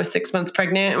 and I was 6 months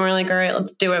pregnant, and we're like, all right,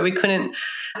 let's do it. We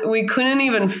couldn't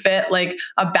even fit like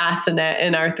a bassinet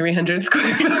in our 300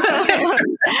 square foot.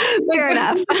 Fair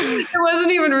enough. There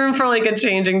wasn't even room for like a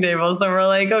changing table. So we're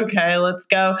like, okay, let's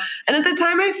go. And at the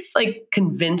time I like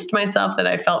convinced myself that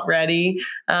I felt ready.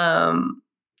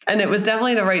 And it was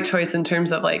definitely the right choice in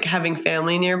terms of like having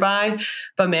family nearby.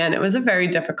 But man, it was a very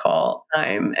difficult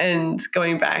time. And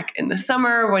going back in the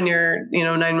summer when you're,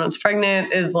 9 months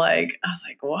pregnant is like, I was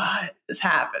like, what is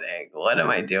happening? What am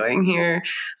I doing here?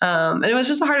 And it was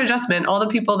just a hard adjustment. All the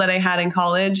people that I had in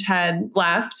college had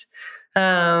left,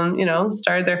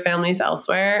 started their families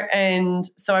elsewhere. And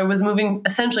so I was moving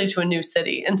essentially to a new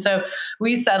city. And so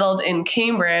we settled in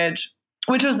Cambridge,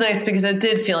 which was nice because it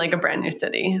did feel like a brand new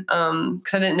city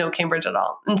because I didn't know Cambridge at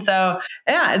all. And so,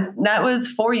 yeah, that was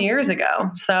 4 years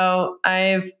ago. So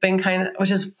I've been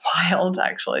which is wild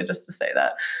actually, just to say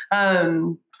that.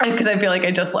 Because I feel like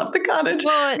I just left the cottage.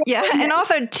 Well, yeah. And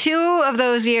also 2 of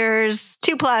those years,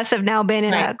 2+ have now been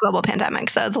in a global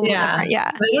pandemic. So it's a little different. Yeah.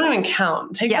 They don't even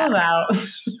count. Take those out.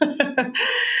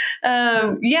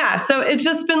 So it's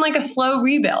just been like a slow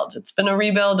rebuild. It's been a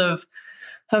rebuild of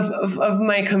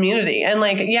my community. And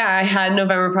like, I had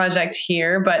November Project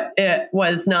here, but it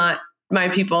was not my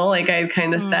people, like I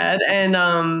kind of said. And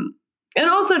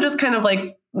also just kind of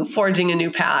like forging a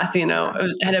new path, I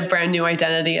had a brand new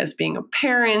identity as being a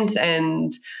parent,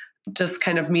 and just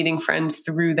kind of meeting friends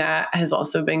through that has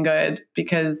also been good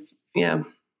because,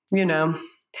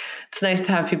 it's nice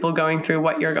to have people going through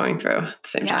what you're going through at the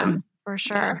same time. For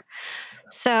sure.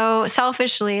 So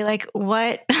selfishly, like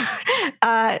what,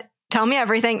 tell me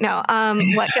everything. No,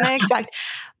 what can I expect?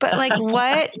 But like,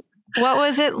 what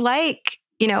was it like,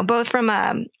 both from,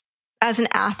 as an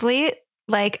athlete,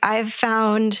 like I've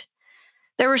found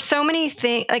there were so many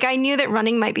things, like I knew that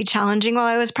running might be challenging while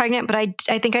I was pregnant, but I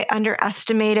think I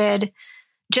underestimated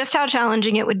just how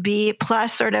challenging it would be.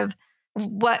 Plus sort of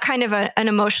what kind of an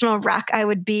emotional wreck I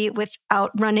would be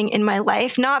without running in my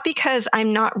life. Not because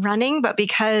I'm not running, but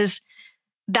because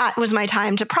that was my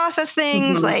time to process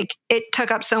things. Like it took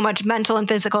up so much mental and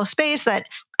physical space that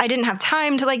I didn't have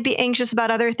time to like be anxious about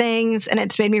other things. And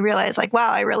it's made me realize like,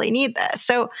 wow, I really need this.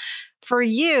 So for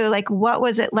you, like, what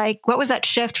was it like? What was that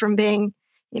shift from being,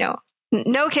 no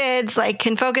kids, like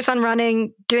can focus on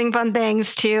running, doing fun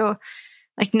things, to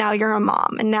like, now you're a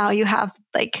mom and now you have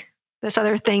like this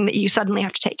other thing that you suddenly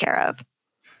have to take care of?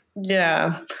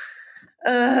 Yeah.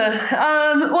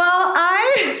 Well,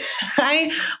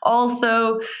 I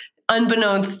also,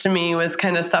 unbeknownst to me, was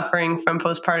kind of suffering from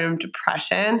postpartum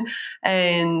depression,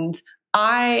 and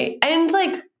I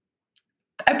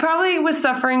probably was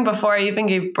suffering before I even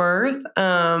gave birth,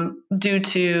 due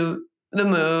to the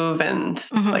move and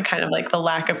like kind of like the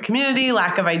lack of community,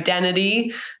 lack of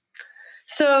identity.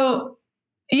 So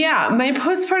yeah, my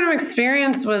postpartum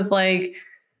experience was like,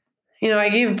 I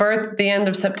gave birth at the end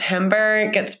of September.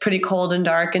 It gets pretty cold and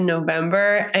dark in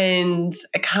November, and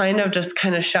I kind of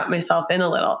shut myself in a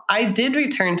little. I did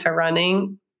return to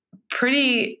running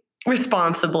pretty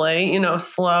responsibly,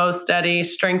 slow, steady,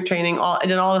 strength training. I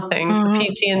did all the things. The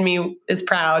PT in me is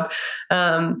proud.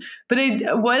 But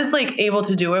I was like able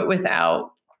to do it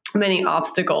without many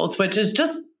obstacles, which is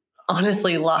just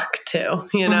honestly luck too,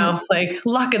 like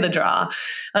luck of the draw.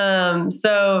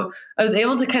 So I was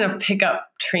able to kind of pick up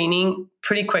training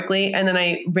pretty quickly. And then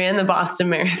I ran the Boston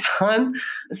Marathon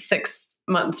 6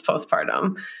 months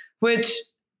postpartum, which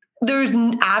there's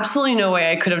absolutely no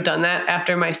way I could have done that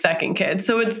after my second kid.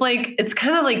 So it's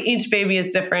kind of like each baby is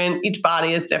different. Each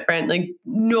body is different. Like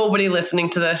nobody listening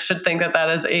to this should think that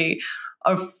is a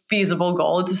feasible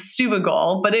goal. It's a stupid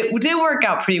goal, but it did work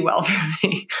out pretty well for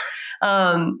me.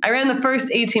 I ran the first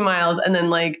 18 miles and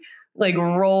then like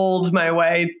rolled my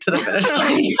way to the finish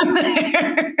line.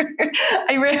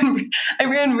 I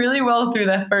ran really well through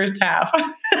that first half.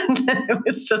 And then it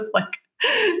was just like,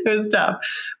 it was tough,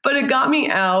 but it got me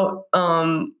out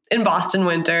in Boston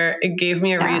winter. It gave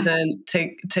me a reason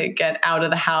to get out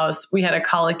of the house. We had a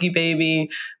colicky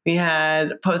baby. We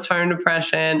had postpartum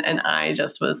depression, and I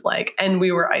just was like, and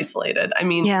we were isolated. I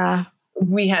mean,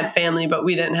 we had family, but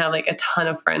we didn't have like a ton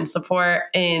of friend support.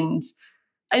 And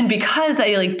because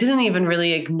I like didn't even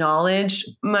really acknowledge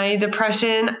my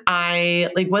depression, I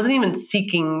like wasn't even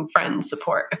seeking friend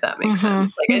support, if that makes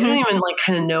sense. Like I didn't even like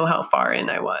kind of know how far in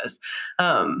I was.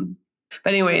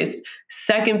 But anyways,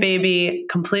 second baby,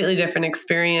 completely different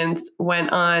experience.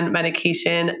 Went on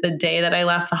medication the day that I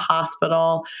left the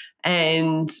hospital,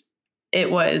 and it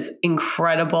was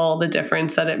incredible, the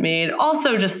difference that it made.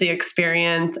 Also just the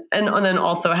experience, and then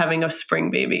also having a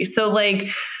spring baby. So like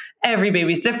every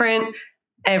baby's different.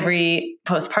 Every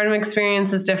postpartum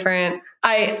experience is different.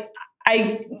 I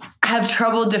have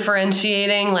trouble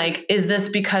differentiating, like, is this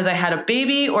because I had a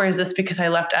baby, or is this because I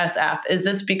left SF? Is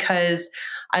this because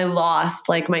I lost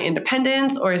like my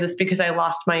independence, or is this because I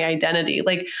lost my identity?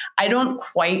 Like, I don't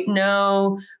quite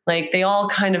know. Like, they all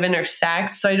kind of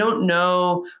intersect. So I don't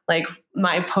know, like,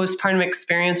 my postpartum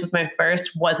experience with my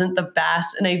first wasn't the best.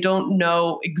 And I don't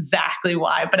know exactly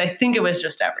why, but I think it was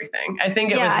just everything. I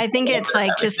think it's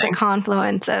like just the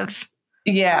confluence of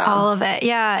all of it.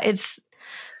 Yeah. It's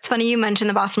funny you mentioned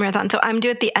the Boston Marathon. So I'm due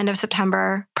at the end of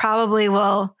September. Probably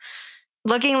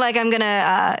looking like I'm going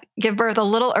to give birth a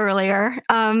little earlier,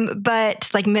 but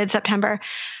like mid-September.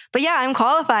 But yeah, I'm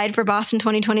qualified for Boston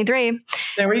 2023.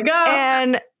 There we go.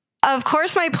 And of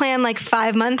course, my plan like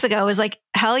 5 months ago was like,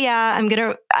 hell yeah, I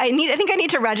think I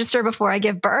need to register before I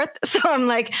give birth. So I'm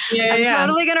like, I'm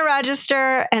totally going to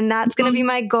register, and that's going to be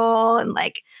my goal. And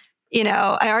like,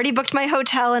 I already booked my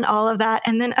hotel and all of that.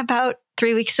 And then about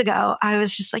 3 weeks ago, I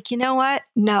was just like, you know what?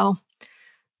 No,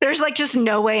 there's like just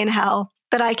no way in hell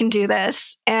that I can do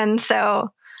this. And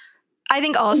so I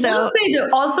think also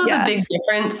the big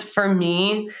difference for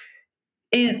me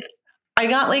is I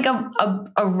got like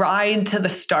a ride to the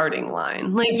starting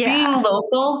line. Like being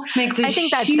local makes a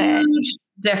huge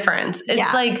difference.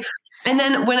 It's like, and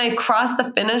then when I crossed the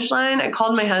finish line, I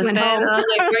called my husband and I was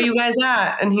like, where are you guys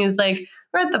at? And he's like,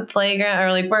 we're at the playground,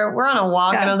 or like we're on a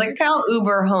walk. And I was like, okay, I'll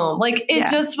Uber home. Like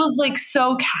it just was like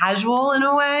so casual in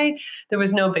a way. There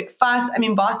was no big fuss. I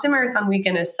mean, Boston Marathon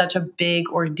weekend is such a big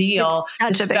ordeal,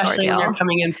 especially when you're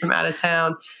coming in from out of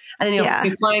town. And then you'll be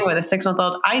flying with a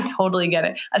 6-month-old. I totally get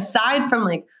it. Aside from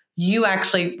like you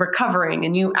actually recovering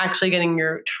and you actually getting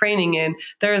your training in,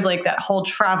 there's like that whole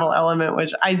travel element,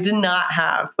 which I did not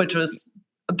have, which was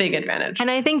a big advantage.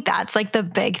 And I think that's like the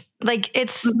big, like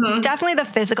it's definitely the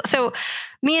physical. So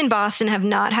me and Boston have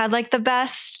not had like the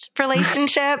best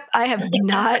relationship. I have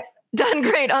not done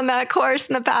great on that course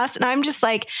in the past. And I'm just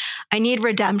like, I need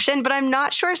redemption, but I'm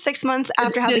not sure 6 months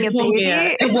after having a baby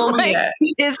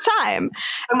is time.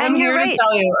 I'm here to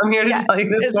tell you. I'm here to tell you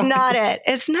this. It's not it.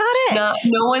 It's not it.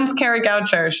 No one's Kara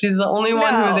Goucher. She's the only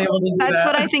one who's able to do that. That's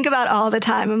what I think about all the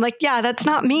time. I'm like, yeah, that's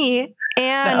not me.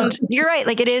 And you're right.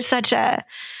 Like it is such a,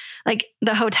 like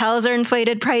the hotels are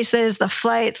inflated prices, the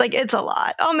flights, like it's a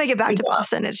lot. I'll make it back to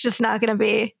Boston. It's just not going to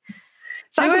be.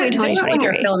 So I'm going to be 2023.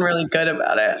 You're feeling really good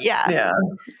about it. Yeah.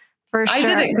 For sure. I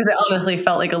did it because it honestly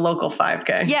felt like a local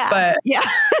 5K. Yeah. But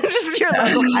just your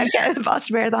local 5K, the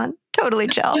Boston Marathon. Totally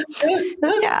chill.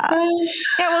 Yeah.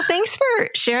 Well, thanks for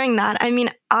sharing that. I mean,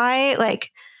 I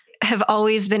like have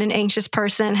always been an anxious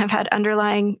person, have had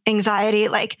underlying anxiety,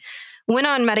 like went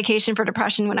on medication for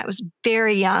depression when I was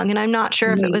very young. And I'm not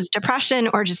sure if it was depression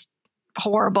or just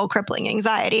horrible, crippling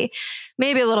anxiety,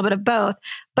 maybe a little bit of both.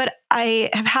 But I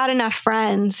have had enough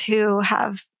friends who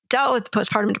have dealt with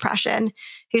postpartum depression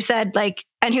who said like,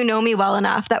 and who know me well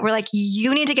enough that were like,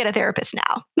 you need to get a therapist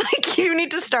now. Like you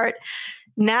need to start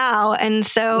now. And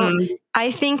so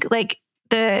I think like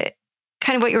the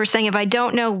kind of what you were saying, if I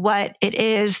don't know what it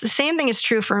is, the same thing is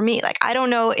true for me. Like, I don't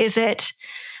know, is it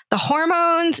the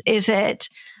hormones? Is it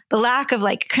the lack of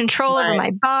like control over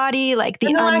my body? Like the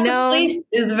unknown lack of sleep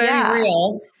is very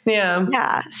real. Yeah.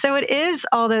 Yeah. So it is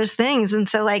all those things. And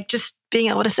so like just being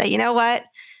able to say, you know what,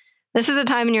 this is a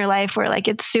time in your life where like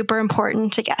it's super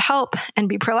important to get help and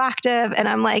be proactive. And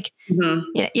I'm like,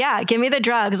 give me the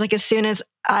drugs like as soon as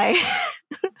I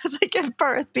give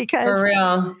birth, because for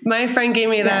real. My friend gave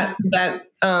me that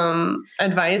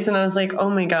advice and I was like, oh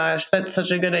my gosh, that's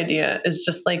such a good idea, is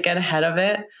just like get ahead of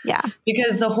it. Yeah.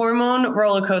 Because the hormone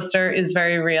roller coaster is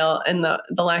very real and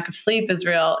the lack of sleep is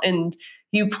real, and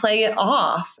you play it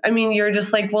off. I mean, you're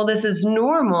just like, well, this is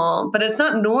normal, but it's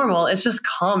not normal. It's just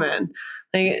common.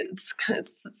 Like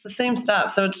it's the same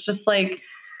stuff. So it's just like,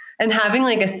 and having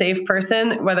like a safe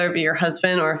person, whether it be your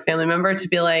husband or a family member, to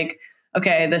be like,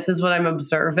 okay, this is what I'm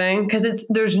observing. Because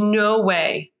there's no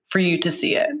way for you to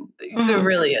see it. There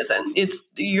really isn't.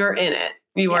 You're in it.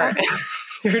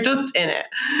 You're just in it.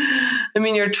 I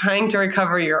mean, you're trying to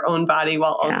recover your own body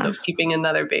while also keeping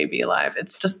another baby alive.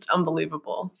 It's just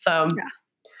unbelievable. So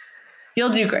you'll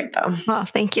do great though. Well,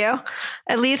 thank you.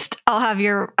 At least I'll have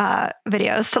your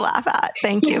videos to laugh at.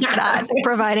 Thank you for that,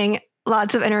 providing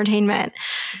lots of entertainment.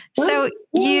 So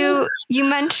you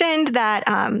mentioned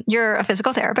that you're a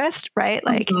physical therapist, right?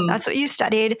 Like that's what you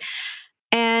studied.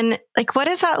 And like, what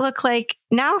does that look like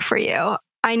now for you?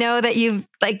 I know that you've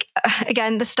like,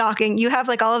 again, the stalking, you have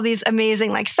like all of these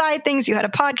amazing like side things. You had a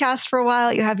podcast for a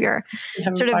while. You have your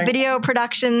sort of video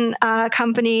production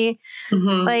company.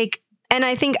 Like, and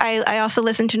I think I also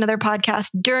listened to another podcast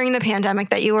during the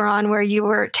pandemic that you were on where you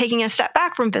were taking a step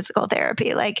back from physical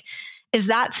therapy. Like, is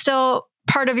that still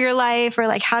part of your life, or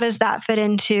like, how does that fit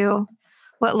into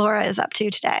what Laura is up to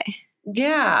today?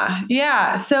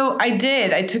 Yeah. So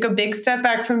I took a big step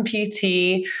back from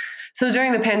PT. So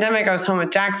during the pandemic, I was home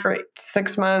with Jack for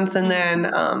 6 months. And then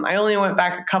I only went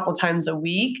back a couple times a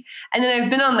week. And then I've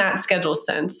been on that schedule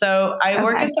since. So I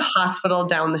work at the hospital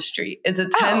down the street. It's a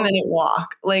 10-minute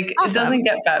walk. Like, awesome. It doesn't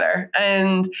get better.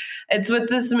 And it's with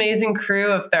this amazing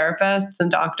crew of therapists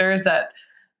and doctors that,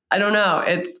 I don't know,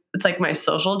 it's like my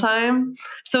social time.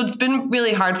 So it's been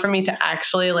really hard for me to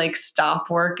actually like stop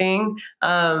working,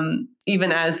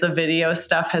 even as the video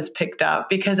stuff has picked up,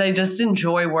 because I just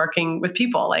enjoy working with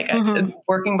people. Like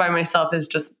working by myself is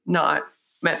just not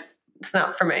meant. It's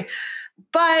not for me.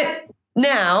 But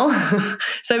now,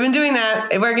 so I've been doing that.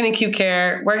 I work in acute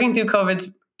care. Working through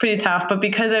COVID's pretty tough, but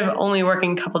because I'm only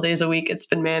working a couple days a week, it's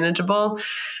been manageable.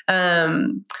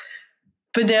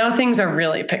 But now things are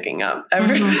really picking up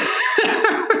ever since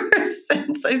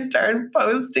I started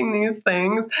posting these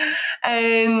things,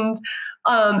 and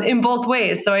in both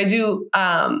ways. So I do,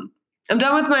 I'm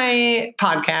done with my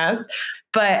podcast,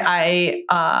 but I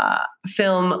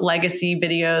film legacy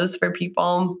videos for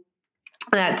people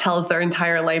that tells their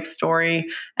entire life story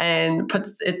and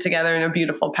puts it together in a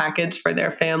beautiful package for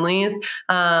their families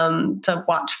to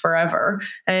watch forever.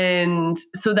 And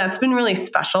so that's been really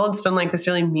special. It's been like this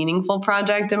really meaningful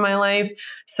project in my life.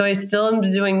 So I still am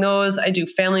doing those. I do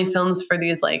family films for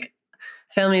these like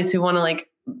families who want to like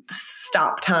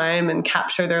stop time and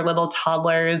capture their little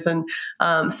toddlers. And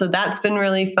so that's been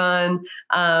really fun.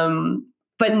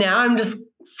 But now I'm just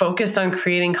focused on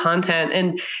creating content.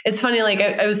 And it's funny, like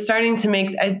I was starting to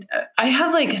make, I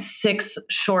have like 6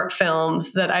 short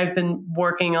films that I've been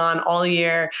working on all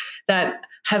year that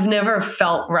have never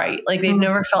felt right. Like they've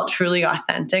never felt truly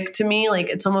authentic to me. Like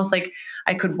it's almost like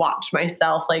I could watch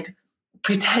myself like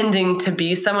pretending to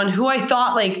be someone who I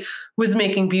thought like was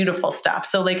making beautiful stuff.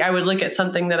 So like I would look at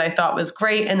something that I thought was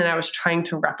great, and then I was trying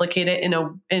to replicate it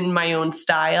in my own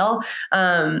style.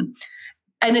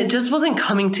 And it just wasn't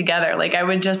coming together. Like I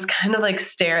would just kind of like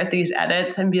stare at these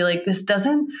edits and be like, this is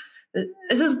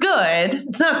good.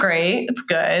 It's not great. It's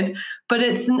good.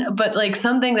 But like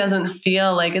something doesn't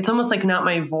feel like, it's almost like not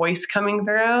my voice coming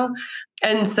through.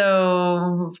 And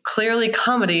so clearly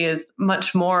comedy is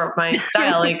much more my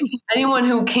style. Like anyone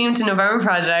who came to November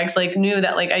Project like knew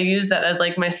that like I used that as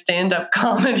like my stand-up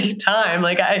comedy time.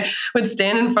 Like I would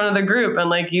stand in front of the group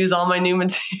and like use all my new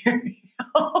material.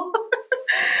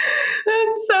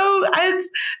 And so it's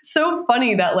so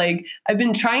funny that like I've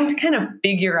been trying to kind of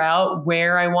figure out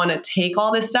where I want to take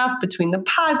all this stuff between the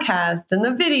podcast and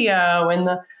the video and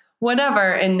the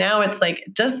whatever. And now it's like,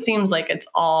 it just seems like it's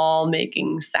all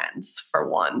making sense for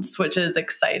once, which is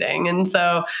exciting. And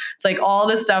so it's like all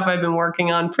this stuff I've been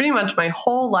working on pretty much my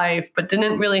whole life, but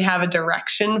didn't really have a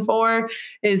direction for,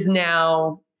 is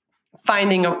now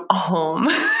finding a home.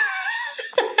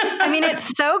 I mean,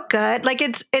 it's so good. Like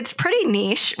it's pretty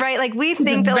niche, right? Like we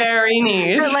think that very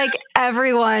niche. That like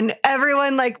everyone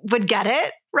like would get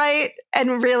it, right?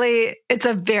 And really, it's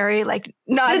a very like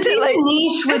not it's like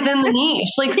niche within the niche.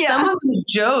 Like some of these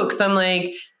jokes, I'm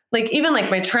like even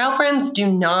like my trail friends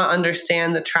do not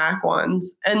understand the track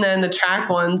ones, and then the track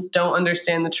ones don't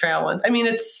understand the trail ones. I mean,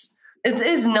 it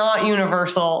is not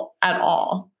universal at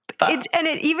all. But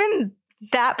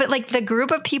but like the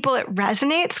group of people it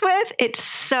resonates with, it's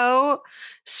so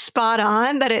spot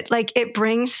on that it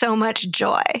brings so much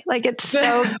joy. Like it's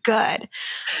so good.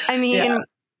 I mean,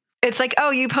 It's like, oh,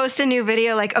 you post a new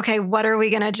video. Like, okay, what are we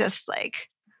going to just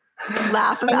like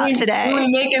laugh about today? Who are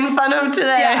we making fun of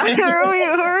today? Yeah. Who are we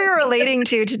relating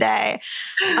to today?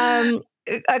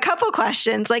 A couple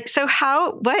questions. Like, so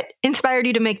what inspired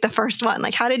you to make the first one?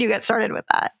 Like, how did you get started with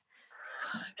that?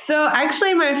 So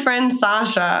actually my friend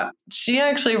Sasha, she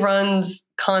actually runs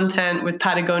content with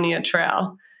Patagonia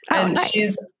Trail. And nice.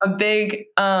 She's a big,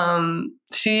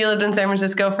 she lived in San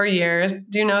Francisco for years.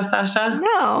 Do you know Sasha?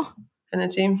 No. And a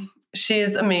team.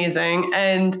 She's amazing.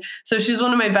 And so she's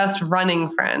one of my best running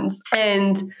friends.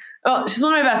 And she's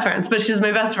one of my best friends, but she's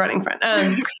my best running friend.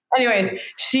 Anyways,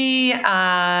 she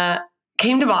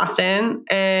came to Boston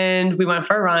and we went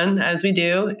for a run, as we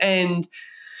do. And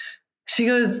she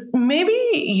goes, maybe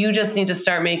you just need to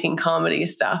start making comedy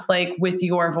stuff like with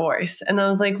your voice. And I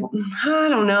was like, I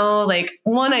don't know. Like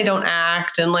 1, I don't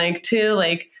act. And like 2,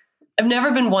 like I've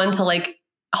never been one to like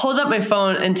hold up my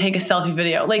phone and take a selfie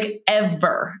video, like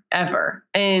ever.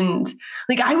 And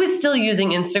like, I was still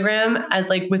using Instagram as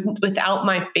like without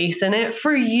my face in it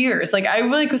for years. Like I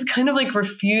really was kind of like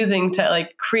refusing to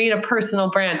like create a personal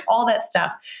brand, all that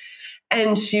stuff.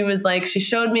 And she was like, she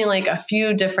showed me like a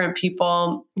few different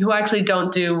people who actually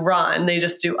don't do run. They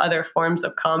just do other forms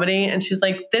of comedy. And she's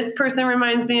like, this person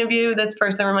reminds me of you. This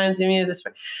person reminds me of you.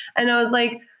 And I was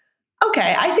like,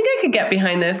 okay, I think I could get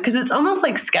behind this because it's almost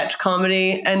like sketch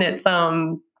comedy, and it's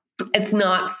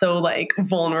not so like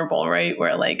vulnerable, right?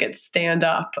 Where like it's stand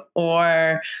up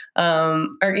or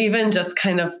even just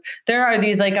kind of, there are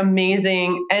these like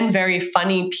amazing and very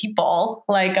funny people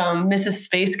like Mrs.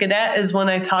 Space Cadet is one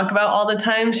I talk about all the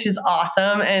time. She's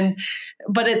awesome.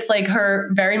 But it's like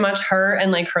very much her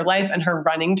and like her life and her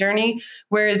running journey.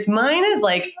 Whereas mine is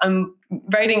like, I'm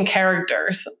writing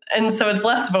characters. And so it's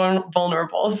less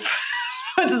vulnerable.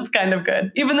 Which is kind of good,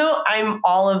 even though I'm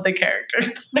all of the characters.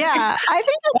 Yeah, I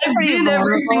think I've been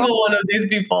every single one of these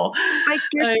people. Like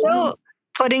you're still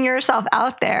putting yourself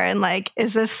out there, and like,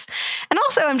 is this? And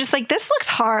also, I'm just like, this looks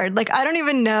hard. Like, I don't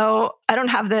even know. I don't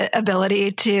have the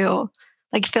ability to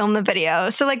like film the video.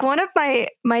 So like, one of my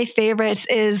favorites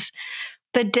is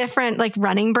the different like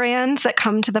running brands that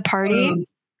come to the party.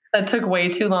 That took way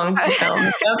too long to film.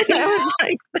 I was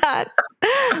like, that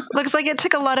looks like it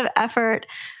took a lot of effort.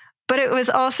 But it was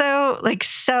also like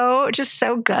so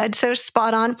good, so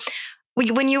spot on.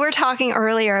 When you were talking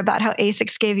earlier about how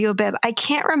ASICS gave you a bib, I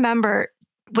can't remember,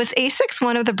 was ASICS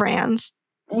one of the brands?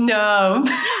 No.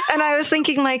 And I was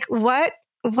thinking like, what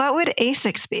would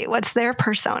ASICS be? What's their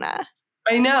persona?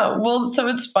 I know. Well, so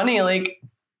it's funny, like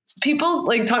people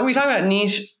like we talk about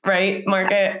niche, right?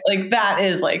 Market, like that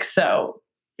is like so.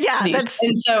 Yeah.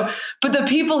 And so, but the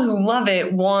people who love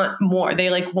it want more. They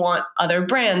like want other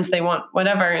brands. They want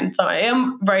whatever. And so I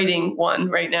am writing one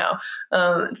right now.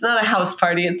 It's not a house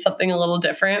party. It's something a little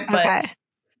different, but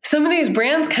some of these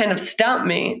brands kind of stump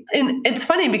me. And it's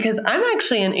funny because I'm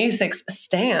actually an ASICS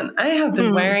stan. I have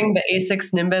been wearing the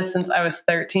ASICS Nimbus since I was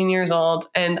 13 years old,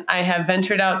 and I have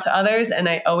ventured out to others and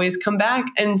I always come back.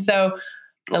 And so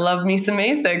I love me some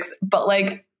ASICS, but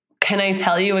like, can I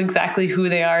tell you exactly who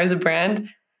they are as a brand?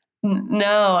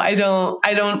 No, I don't,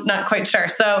 not quite sure.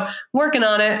 So working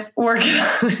on it. I'm working on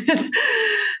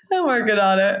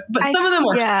it. But some of them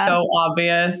are so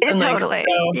obvious. And totally.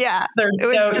 Like they're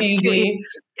so easy. Sweet.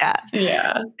 Yeah.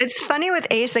 Yeah. It's funny with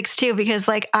ASICS too, because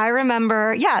like, I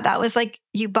remember, that was like,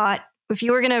 you bought, if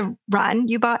you were going to run,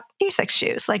 you bought ASICS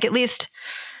shoes. Like at least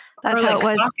that's how it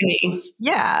was. Saucony.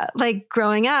 Yeah. Like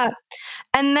growing up.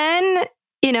 And then,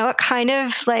 it kind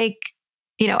of like,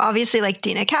 obviously like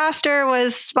Dina Castor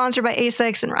was sponsored by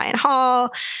ASICS and Ryan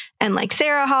Hall and like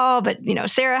Sarah Hall, but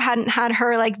Sarah hadn't had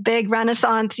her like big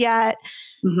renaissance yet.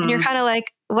 And you're kind of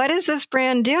like, what is this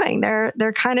brand doing?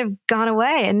 They're kind of gone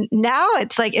away. And now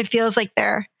it's like, it feels like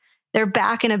they're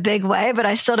back in a big way, but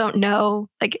I still don't know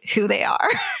like who they are.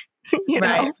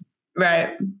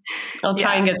 Right. I'll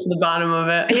try and get to the bottom of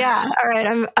it. Yeah. All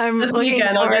right. I'm this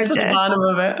weekend. I'll get to the bottom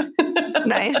of it.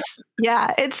 Nice.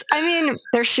 Yeah.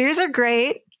 Their shoes are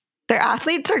great. Their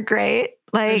athletes are great.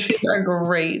 Like, their shoes are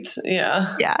great.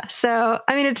 Yeah. Yeah. So,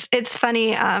 it's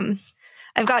funny. I've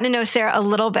gotten to know Sarah a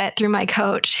little bit through my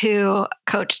coach who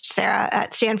coached Sarah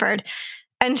at Stanford.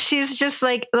 And she's just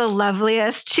like the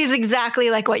loveliest. She's exactly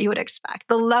like what you would expect.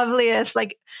 The loveliest,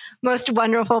 like most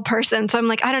wonderful person. So I'm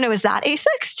like, I don't know, is that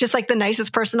ASICS? Just like the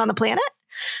nicest person on the planet?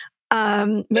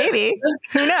 Maybe.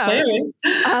 Who knows? Maybe.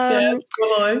 Yeah,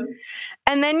 totally.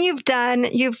 And then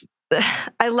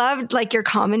I loved like your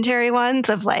commentary ones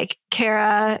of like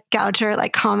Kara Goucher,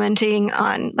 like commenting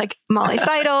on like Molly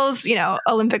Seidel's,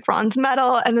 Olympic bronze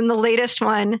medal. And then the latest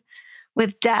one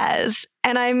with Des.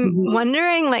 And I'm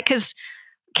wondering like, cause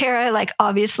Kara like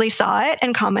obviously saw it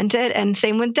and commented, and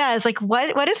same with Des. Like,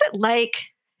 what is it like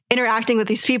interacting with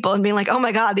these people and being like, oh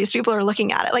my God, these people are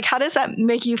looking at it? Like, how does that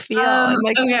make you feel?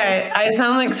 Okay, I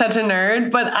sound like such a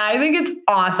nerd, but I think it's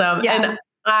awesome. Yeah. And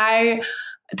I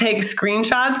take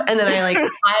screenshots and then I like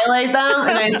highlight them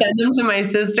and I send them to my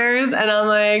sisters and I'm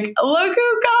like, look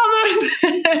who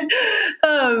commented.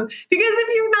 Because if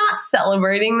you're not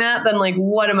celebrating that, then like,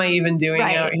 what am I even doing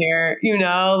out here?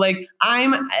 Like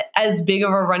I'm as big of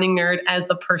a running nerd as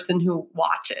the person who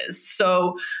watches.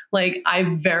 So like, I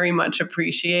very much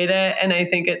appreciate it. And I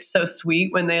think it's so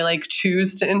sweet when they like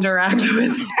choose to interact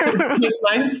with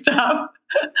my stuff.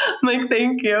 I'm like,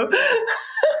 thank you.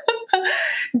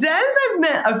 Des I've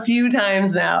met a few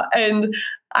times now, and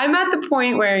I'm at the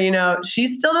point where, she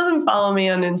still doesn't follow me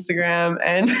on Instagram,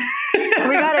 and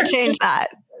we got to change that.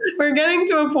 We're getting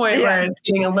to a point where it's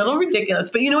getting a little ridiculous,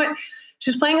 but you know what?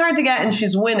 She's playing hard to get and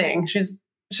she's winning. She's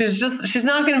she's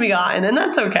not going to be gotten, and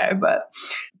that's okay. But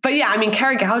yeah, I mean,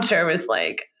 Kara Goucher was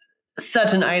like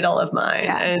such an idol of mine.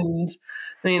 Yeah. And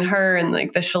I mean, her and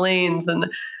like the Shalanes,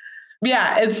 and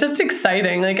yeah, it's just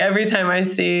exciting. Like every time I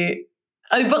see,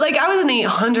 but like I was an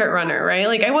 800 runner, right?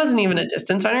 Like I wasn't even a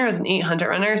distance runner. I was an 800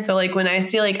 runner. So like when I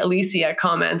see like Alicia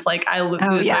comments, like I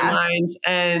lose my mind,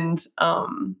 and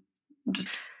just,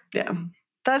 yeah.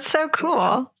 That's so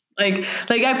cool. Like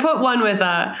I put one with,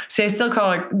 see, I still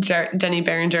call her Jenny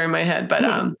Berenger in my head, but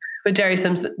with Jenny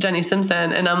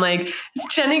Simpson. And I'm like, is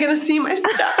Jenny going to see my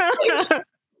stuff? Like,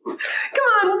 come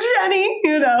on, Jenny,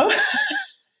 you know?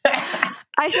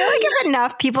 I feel like if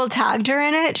enough people tagged her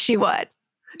in it, she would. Like,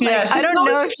 yeah, I don't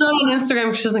know. She's not on Instagram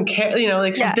because she doesn't care, you know,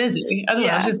 like she's busy. I don't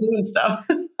know, she's doing stuff.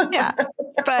 Yeah.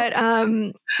 But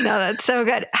no, that's so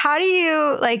good. How do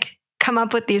you like come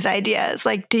up with these ideas?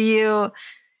 Like, you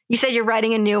said you're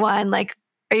writing a new one. Like,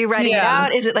 are you writing it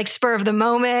out? Is it like spur of the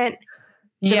moment?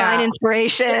 Divine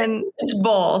inspiration? It's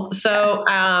both. So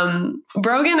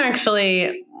Brogan,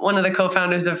 actually, one of the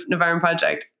co-founders of Navarran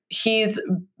Project, he's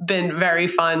been very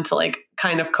fun to like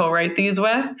kind of co-write these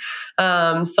with.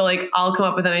 So like I'll come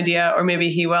up with an idea, or maybe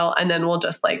he will, and then we'll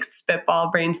just like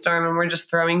spitball, brainstorm, and we're just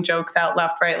throwing jokes out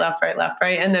left, right.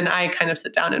 And then I kind of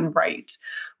sit down and write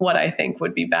what I think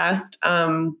would be best.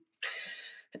 And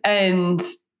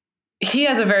he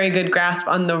has a very good grasp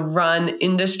on the run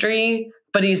industry,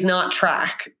 but he's not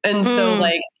track. And so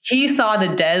like he saw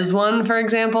the Des one, for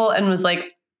example, and was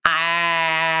like,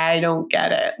 I don't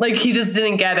get it. Like he just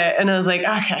didn't get it. And I was like,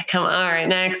 okay, come on. All right,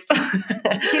 next. He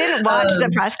didn't watch the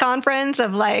press conference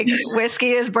of like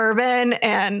whiskey is bourbon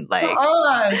and like,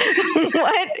 what?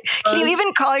 Can you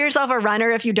even call yourself a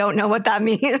runner if you don't know what that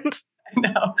means?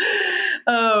 No.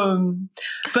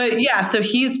 But yeah, so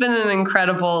he's been an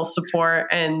incredible support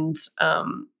and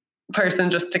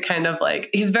person, just to kind of like,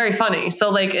 he's very funny. So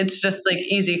like, it's just like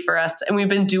easy for us. And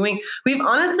we've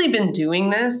honestly been doing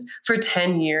this for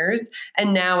 10 years,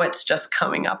 and now it's just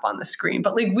coming up on the screen.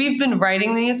 But like, we've been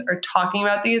writing these or talking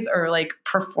about these or like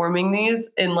performing these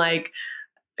in like,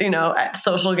 you know, at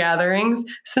social gatherings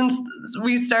since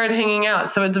we started hanging out.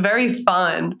 So it's very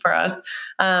fun for us.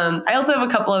 I also have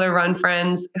a couple other run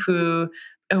friends who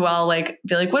I'll like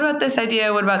be like, what about this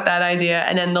idea? What about that idea?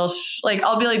 And then they'll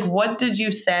I'll be like, what did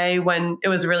you say when it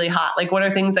was really hot? Like, what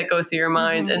are things that go through your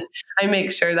mind? And I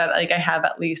make sure that like I have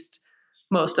at least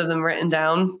most of them written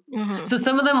down. So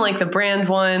some of them, like the brand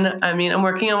one, I mean, I'm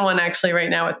working on one actually right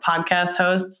now with podcast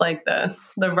hosts, like the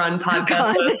Run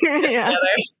podcast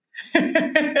hosts.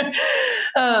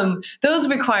 Those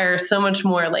require so much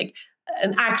more like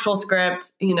an actual script,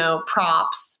 you know,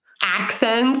 props,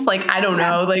 accents. Like, I don't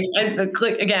know, like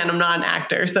again, I'm not an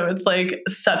actor, so it's like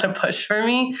such a push for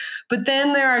me. But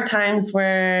then there are times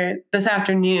where this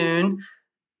afternoon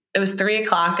it was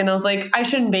 3:00 and I was like, I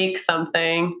should make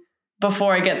something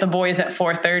before I get the boys at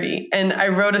 4:30. And I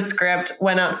wrote a script,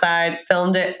 went outside,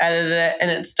 filmed it, edited it, and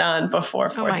it's done before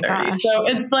 4:30. So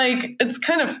it's like, it's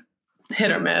kind of hit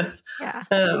or miss,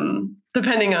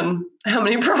 depending on how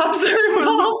many props are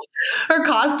involved or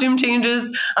costume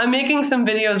changes. I'm making some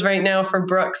videos right now for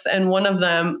Brooks, and one of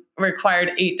them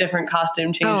required 8 different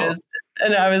costume changes.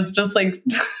 And I was just like,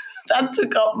 that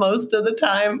took up most of the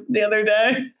time the other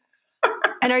day.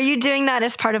 And are you doing that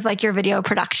as part of like your video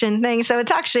production thing? So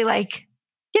it's actually like,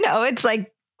 you know, it's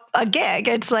like a gig.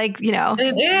 It's like, you know,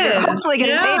 it is. You're hopefully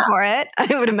getting paid for it, I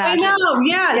would imagine. I know.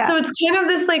 Yeah. So it's kind of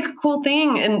this like cool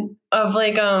thing and of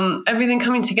like everything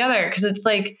coming together. Cause it's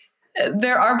like,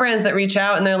 there are brands that reach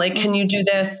out and they're like, can you do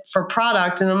this for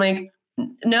product? And I'm like,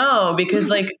 no, because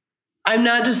like, I'm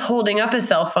not just holding up a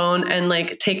cell phone and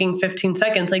like taking 15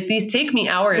 seconds. Like these take me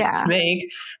hours to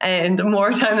make and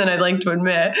more time than I'd like to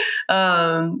admit.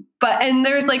 And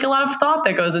there's like a lot of thought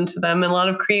that goes into them and a lot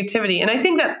of creativity. And I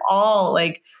think that all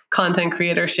like content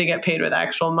creators should get paid with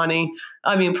actual money.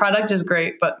 I mean, product is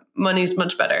great, but money's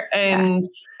much better. And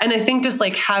I think just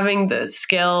like having the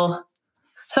skill,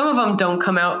 some of them don't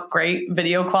come out great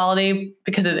video quality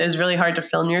because it is really hard to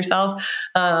film yourself.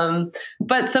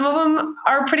 But some of them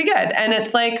are pretty good. And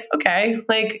it's like, okay,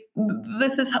 like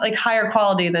this is like higher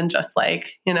quality than just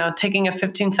like, you know, taking a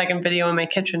 15-second video in my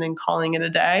kitchen and calling it a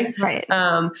day. Right.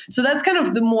 So that's kind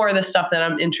of the more of the stuff that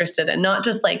I'm interested in, not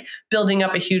just like building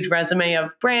up a huge resume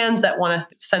of brands that want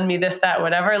to send me this, that,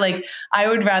 whatever. Like I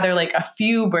would rather like a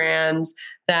few brands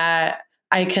that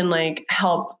I can like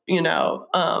help, you know,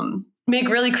 make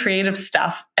really creative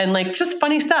stuff and like just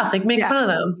funny stuff, like make fun of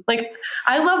them. Like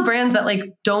I love brands that like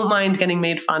don't mind getting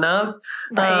made fun of.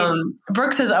 Right.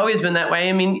 Brooks has always been that way.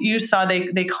 I mean, you saw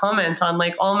they comment on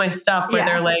like all my stuff where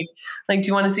they're like, do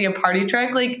you want to see a party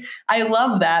trick? Like I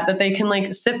love that they can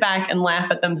like sit back and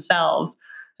laugh at themselves.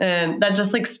 And that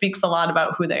just like speaks a lot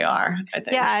about who they are, I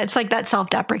think. Yeah, it's like that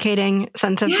self-deprecating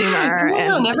sense of humor.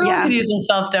 And everyone could use some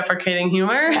self-deprecating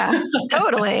humor. Yeah,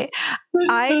 totally.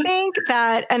 I think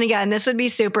that, and again, this would be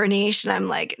super niche and I'm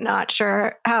like not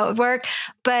sure how it would work,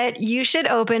 but you should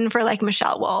open for like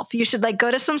Michelle Wolf. You should like go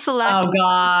to some select that would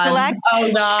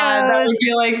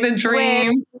be like the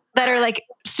dream. That are like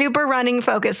super running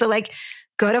focused. So like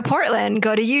go to Portland,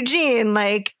 go to Eugene,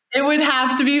 like it would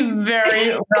have to be very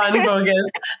run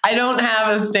focused. I don't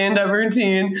have a stand-up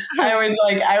routine. I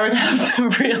would have to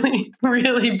really,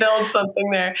 really build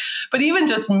something there. But even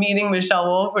just meeting Michelle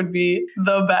Wolf would be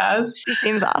the best. She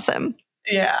seems awesome.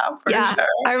 Yeah, for sure.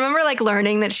 I remember like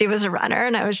learning that she was a runner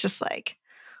and I was just like,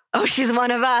 oh, she's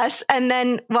one of us. And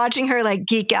then watching her like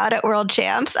geek out at World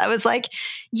Champs, I was like,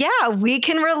 yeah, we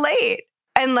can relate.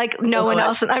 And like no one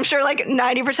else. And I'm sure like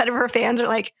 90% of her fans are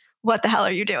like, what the hell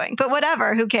are you doing? But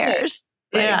whatever, who cares?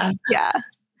 Like, yeah.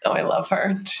 Oh, I love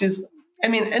her.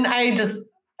 And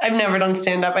I've never done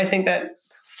stand-up. I think that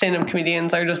stand-up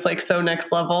comedians are just like so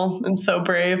next level and so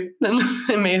brave and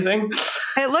amazing.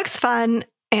 It looks fun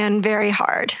and very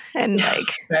hard. And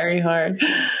like very hard.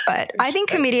 But I think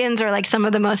comedians are like some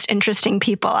of the most interesting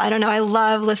people. I don't know. I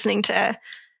love listening to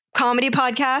comedy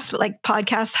podcasts, but like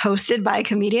podcasts hosted by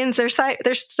comedians. They're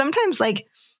sometimes like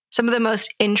some of the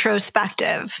most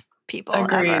introspective people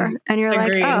ever. And you're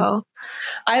like, oh,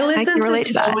 I listened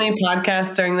to so many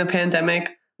podcasts during the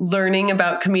pandemic, learning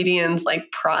about comedians like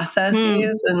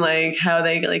processes and like how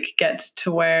they like get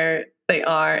to where they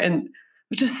are. And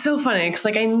which is so funny because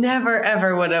like I never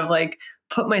ever would have like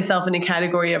put myself in a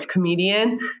category of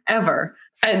comedian ever.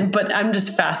 But I'm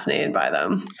just fascinated by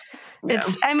them. Yeah.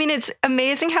 It's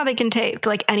amazing how they can take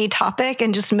like any topic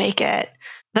and just make it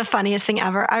the funniest thing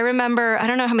ever. I remember, I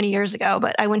don't know how many years ago,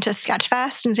 but I went to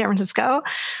Sketchfest in San Francisco,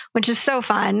 which is so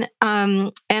fun.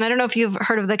 And I don't know if you've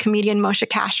heard of the comedian Moshe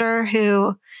Kasher,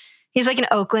 he's like an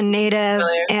Oakland native.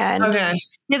 And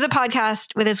he has a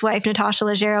podcast with his wife, Natasha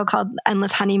Leggero, called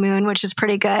Endless Honeymoon, which is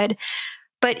pretty good.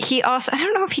 But he also, I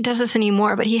don't know if he does this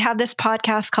anymore, but he had this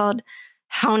podcast called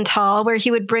Hound Tall, where he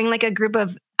would bring like a group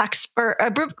of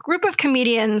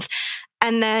comedians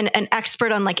and then an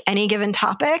expert on like any given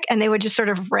topic, and they would just sort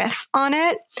of riff on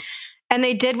it. And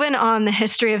they did one on the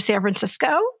history of San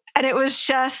Francisco. And it was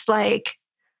just like,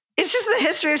 it's just the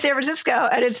history of San Francisco.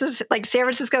 And it's this like San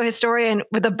Francisco historian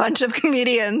with a bunch of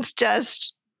comedians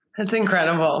just. That's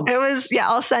incredible. It was,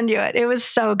 I'll send you it. It was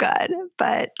so good,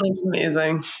 but. It's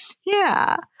amazing.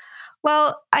 Yeah.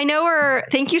 Well, I know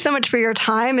thank you so much for your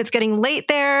time. It's getting late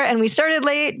there and we started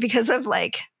late because of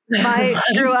like my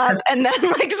screw up and then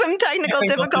like some technical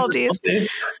difficulties.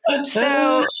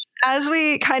 So as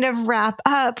we kind of wrap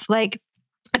up, like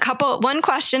one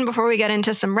question before we get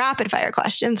into some rapid fire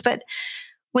questions, but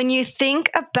when you think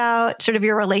about sort of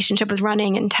your relationship with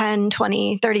running in 10,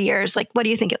 20, 30 years, like what do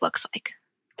you think it looks like?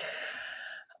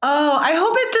 Oh, I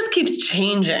hope it just keeps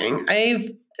changing.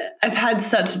 I've had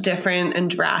such different and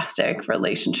drastic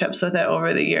relationships with it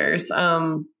over the years.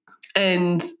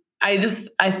 And I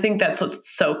think that's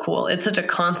what's so cool. It's such a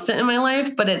constant in my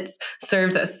life, but it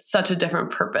serves as such a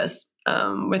different purpose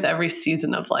with every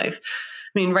season of life.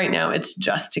 I mean, right now it's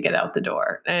just to get out the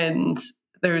door and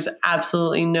there's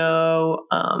absolutely no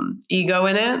ego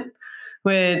in it,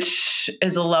 which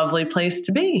is a lovely place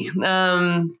to be.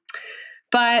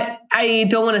 But I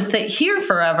don't want to sit here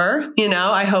forever.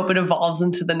 I hope it evolves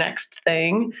into the next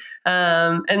thing.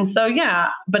 And so,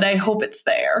 but I hope it's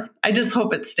there. I just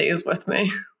hope it stays with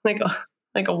me like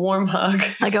a warm hug.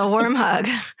 Like a warm hug.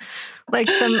 Like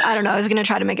some, I don't know, I was going to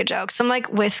try to make a joke. Some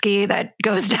like whiskey that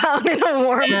goes down in a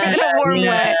warm way.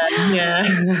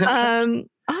 Yeah.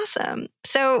 Awesome.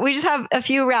 So we just have a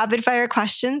few rapid fire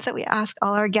questions that we ask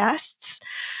all our guests.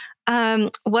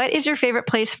 What is your favorite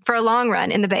place for a long run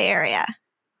in the Bay Area?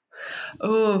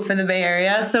 Oh, for the Bay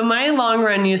Area. So my long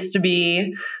run used to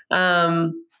be,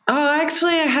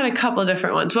 actually I had a couple of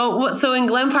different ones. Well, so in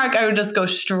Glen Park, I would just go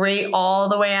straight all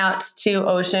the way out to the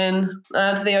ocean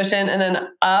and then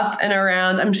up and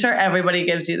around. I'm sure everybody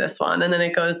gives you this one. And then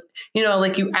it goes,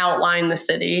 like you outline the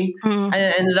city and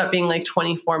it ended up being like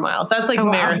 24 miles. That's like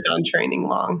marathon training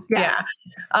long. Yeah.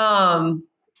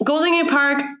 Golden Gate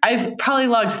Park, I've probably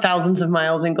logged thousands of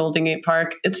miles in Golden Gate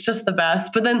Park. It's just the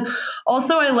best. But then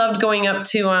also I loved going up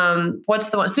to, what's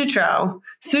the one? Sutro.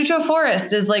 Sutro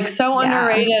Forest is like so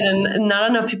underrated and not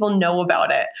enough people know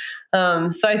about it.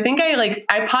 So I think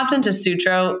I popped into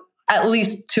Sutro at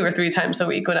least 2 or 3 times a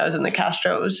week when I was in the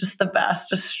Castro. It was just the best,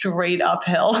 just straight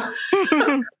uphill.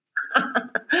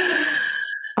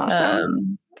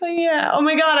 Awesome. But yeah. Oh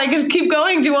my God, I could keep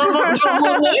going. Do you want more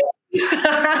list?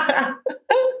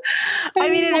 I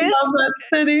mean, it is. I love that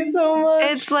city so much.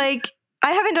 It's like,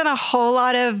 I haven't done a whole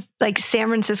lot of like San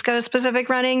Francisco specific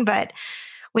running, but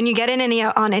when you get in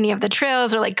on any of the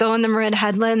trails or like go in the Marin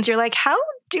Headlands, you're like, how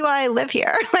do I live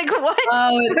here? Like what?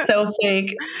 Oh, it's so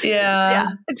fake. Yeah.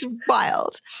 It's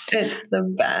wild. It's the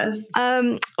best.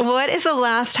 What is the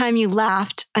last time you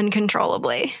laughed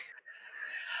uncontrollably?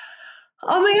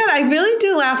 Oh my God, I really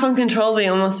do laugh uncontrollably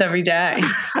almost every day.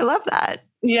 I love that.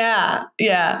 Yeah.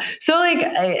 So like,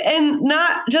 and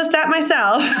not just at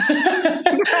myself.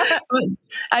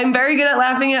 I'm very good at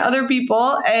laughing at other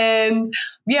people. And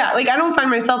yeah, like I don't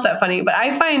find myself that funny, but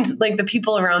I find like the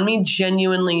people around me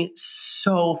genuinely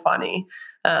so funny.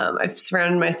 I've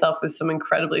surrounded myself with some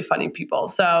incredibly funny people.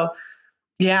 So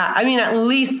yeah, I mean, at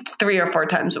least 3 or 4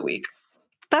 times a week.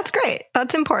 That's great.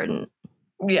 That's important.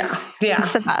 Yeah.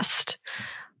 It's the best.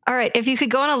 All right. If you could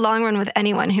go on a long run with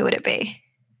anyone, who would it be?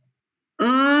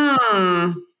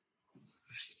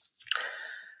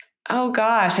 Oh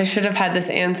gosh, I should have had this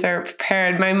answer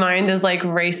prepared. My mind is like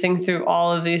racing through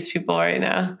all of these people right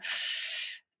now.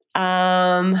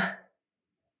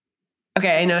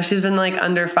 Okay, I know she's been like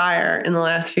under fire in the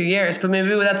last few years, but maybe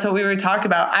that's what we were talking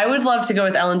about. I would love to go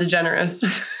with Ellen DeGeneres.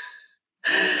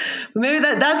 Maybe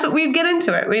that's what we'd get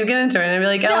into it. And I'd be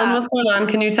like, Ellen, what's going on?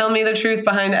 Can you tell me the truth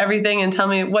behind everything and tell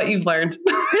me what you've learned?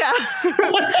 Yeah.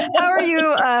 How are you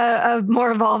a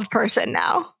more evolved person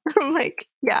now? Like,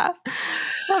 yeah.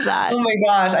 Love that. Oh my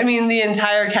gosh. I mean, the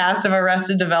entire cast of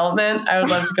Arrested Development, I would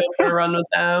love to go for a run with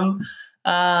them.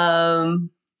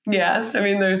 Yeah. I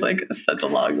mean, there's like such a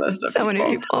long list of so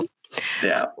many people.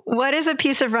 Yeah. What is a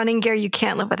piece of running gear you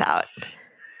can't live without?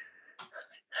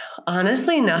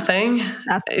 Honestly, nothing.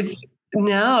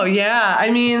 No, yeah.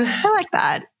 I mean, I like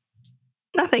that.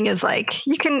 Nothing is like,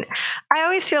 I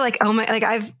always feel like,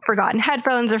 I've forgotten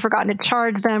headphones or forgotten to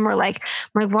charge them, or like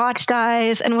my watch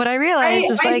dies. And what I realize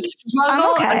is like,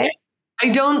 I'm okay. I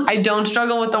don't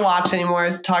struggle with the watch anymore,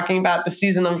 talking about the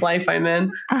season of life I'm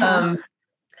in.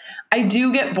 I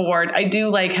do get bored. I do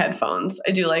like headphones.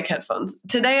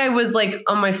 Today I was like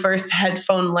on my first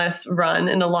headphone-less run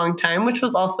in a long time, which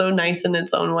was also nice in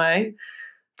its own way.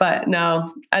 But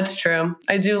no, that's true.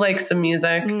 I do like some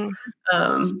music.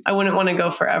 I wouldn't want to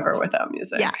go forever without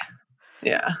music.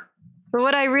 Yeah. But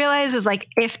what I realize is like,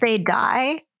 if they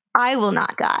die, I will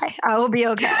not die. I will be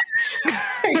okay.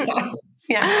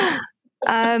 Yeah.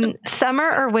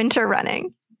 Summer or winter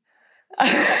running?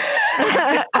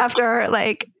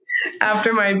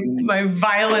 After my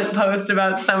violent post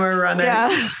about summer running.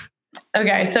 Yeah.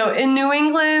 Okay. So in New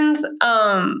England,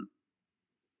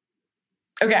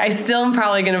 okay, I still am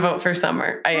probably going to vote for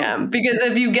summer. I am. Because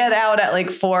if you get out at like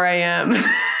 4 a.m.,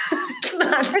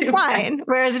 it's fine. Bad.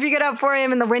 Whereas if you get up 4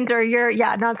 a.m. in the winter,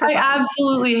 not so fun. I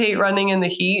absolutely hate running in the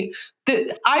heat.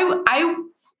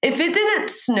 If it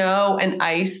didn't snow and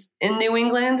ice in New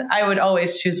England, I would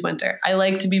always choose winter. I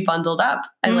like to be bundled up.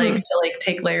 I like to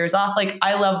take layers off. Like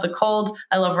I love the cold.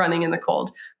 I love running in the cold,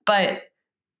 but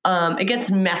it gets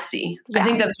messy. Yeah. I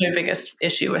think that's my biggest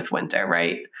issue with winter,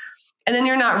 right? And then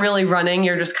you're not really running.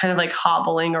 You're just kind of like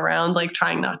hobbling around, like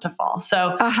trying not to fall.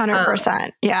 So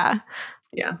 100%. Yeah.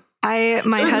 It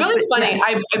was really funny.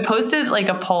 Yeah. I posted like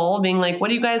a poll being like, what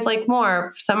do you guys like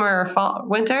more, summer or fall,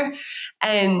 winter?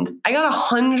 And I got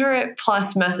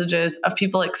 100+ messages of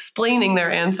people explaining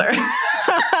their answer.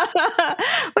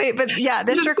 Wait, but yeah,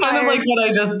 this requires kind of like what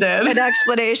I just did. An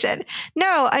explanation.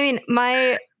 No, I mean,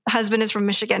 my husband is from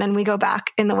Michigan and we go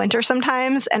back in the winter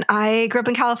sometimes. And I grew up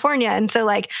in California. And so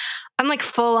like, I'm like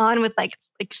full on with like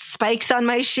spikes on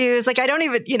my shoes. Like I don't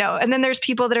even, and then there's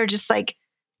people that are just like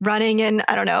running in,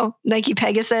 I don't know, Nike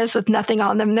Pegasus with nothing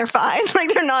on them. They're fine.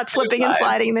 Like they're not slipping and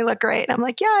sliding. And they look great. And I'm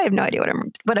like, yeah, I have no idea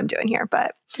what I'm doing here,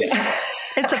 but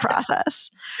it's a process.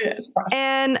 Yeah, it's a process.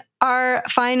 And our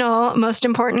final, most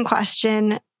important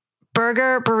question,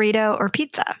 burger, burrito, or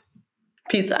pizza?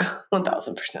 Pizza,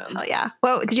 1,000%. Oh yeah.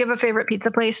 Well, did you have a favorite pizza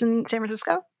place in San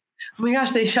Francisco? Oh my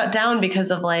gosh, they shut down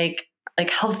because of like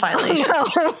health violations.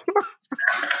 Oh, no.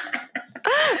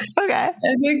 Okay.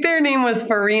 I think their name was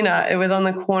Farina. It was on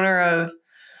the corner of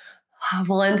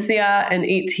Valencia and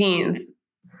 18th.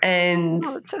 And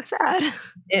it's so sad.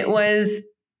 It was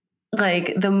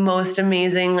like the most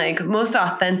amazing, like most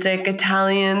authentic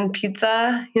Italian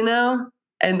pizza,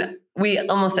 And we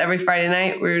almost every Friday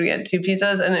night we would get 2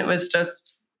 pizzas, and it was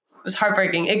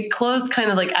heartbreaking. It closed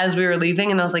kind of like as we were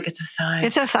leaving, and I was like, it's a sign.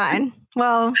 It's a sign.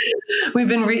 Well, we've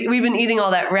been eating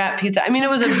all that wrap pizza. I mean, it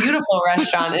was a beautiful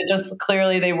restaurant. It just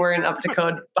clearly they weren't up to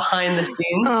code behind the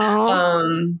scenes.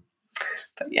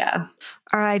 But But yeah.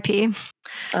 R.I.P.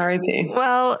 R.I.P.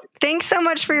 Well, thanks so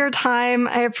much for your time.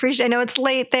 I know it's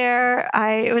late there.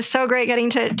 It was so great getting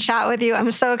to chat with you.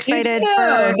 I'm so excited.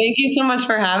 Thank you so much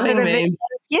for having me.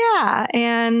 Yeah.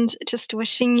 And just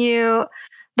wishing you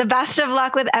the best of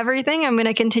luck with everything. I'm going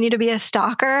to continue to be a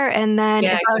stalker. And then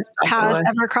if our paths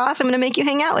ever cross, I'm going to make you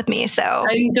hang out with me. So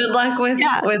and good luck with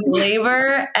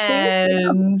labor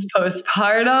and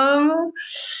postpartum.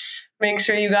 Make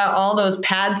sure you got all those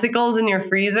padsicles in your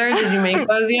freezer. Did you make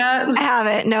those yet? I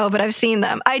haven't. No, but I've seen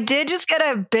them. I did just get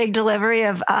a big delivery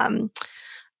of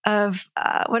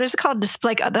what is it called?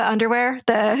 Like the underwear,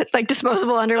 the like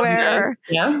disposable underwear.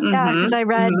 Yeah. Because I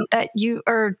read that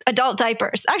or adult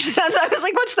diapers. Actually, I was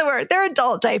like, what's the word? They're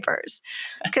adult diapers.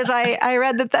 Because I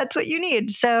read that that's what you need.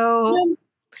 So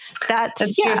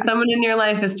that's true. Someone in your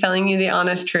life is telling you the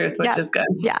honest truth, which is good.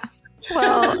 Yeah.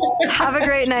 Well, have a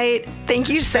great night. Thank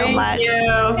you so much.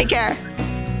 You. Take care.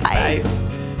 Bye.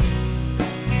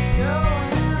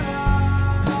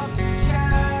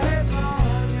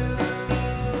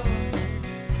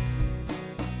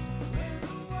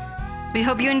 We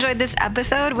hope you enjoyed this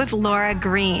episode with Laura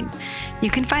Green.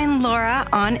 You can find Laura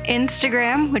on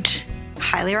Instagram, which I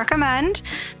highly recommend,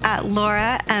 at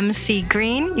Laura MC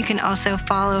Green. You can also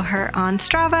follow her on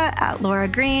Strava at Laura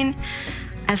Green.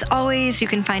 As always, you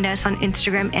can find us on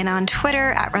Instagram and on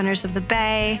Twitter at Runners of the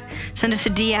Bay. Send us a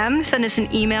DM, send us an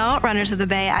email,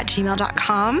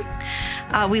 runnersofthebay@gmail.com.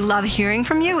 We love hearing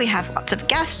from you. We have lots of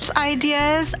guest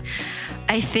ideas.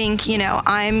 I think,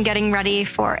 I'm getting ready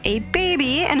for a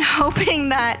baby and hoping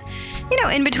that,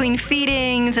 in between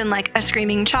feedings and like a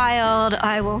screaming child,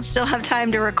 I will still have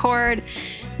time to record.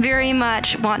 Very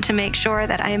much want to make sure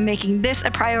that I am making this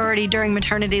a priority during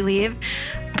maternity leave,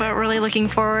 but really looking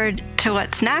forward to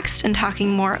what's next and talking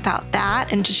more about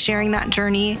that and just sharing that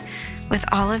journey with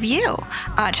all of you.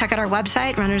 Check out our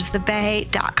website,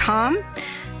 runnersofthebay.com.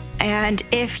 And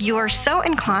if you're so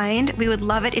inclined, we would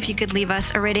love it if you could leave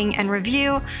us a rating and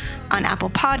review on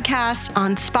Apple Podcasts,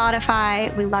 on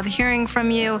Spotify. We love hearing from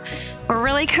you. We're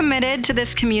really committed to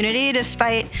this community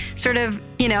despite sort of,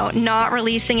 not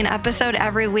releasing an episode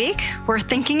every week. We're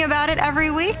thinking about it every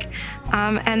week.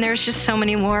 And there's just so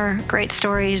many more great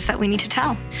stories that we need to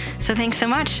tell. So thanks so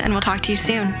much, and we'll talk to you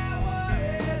soon.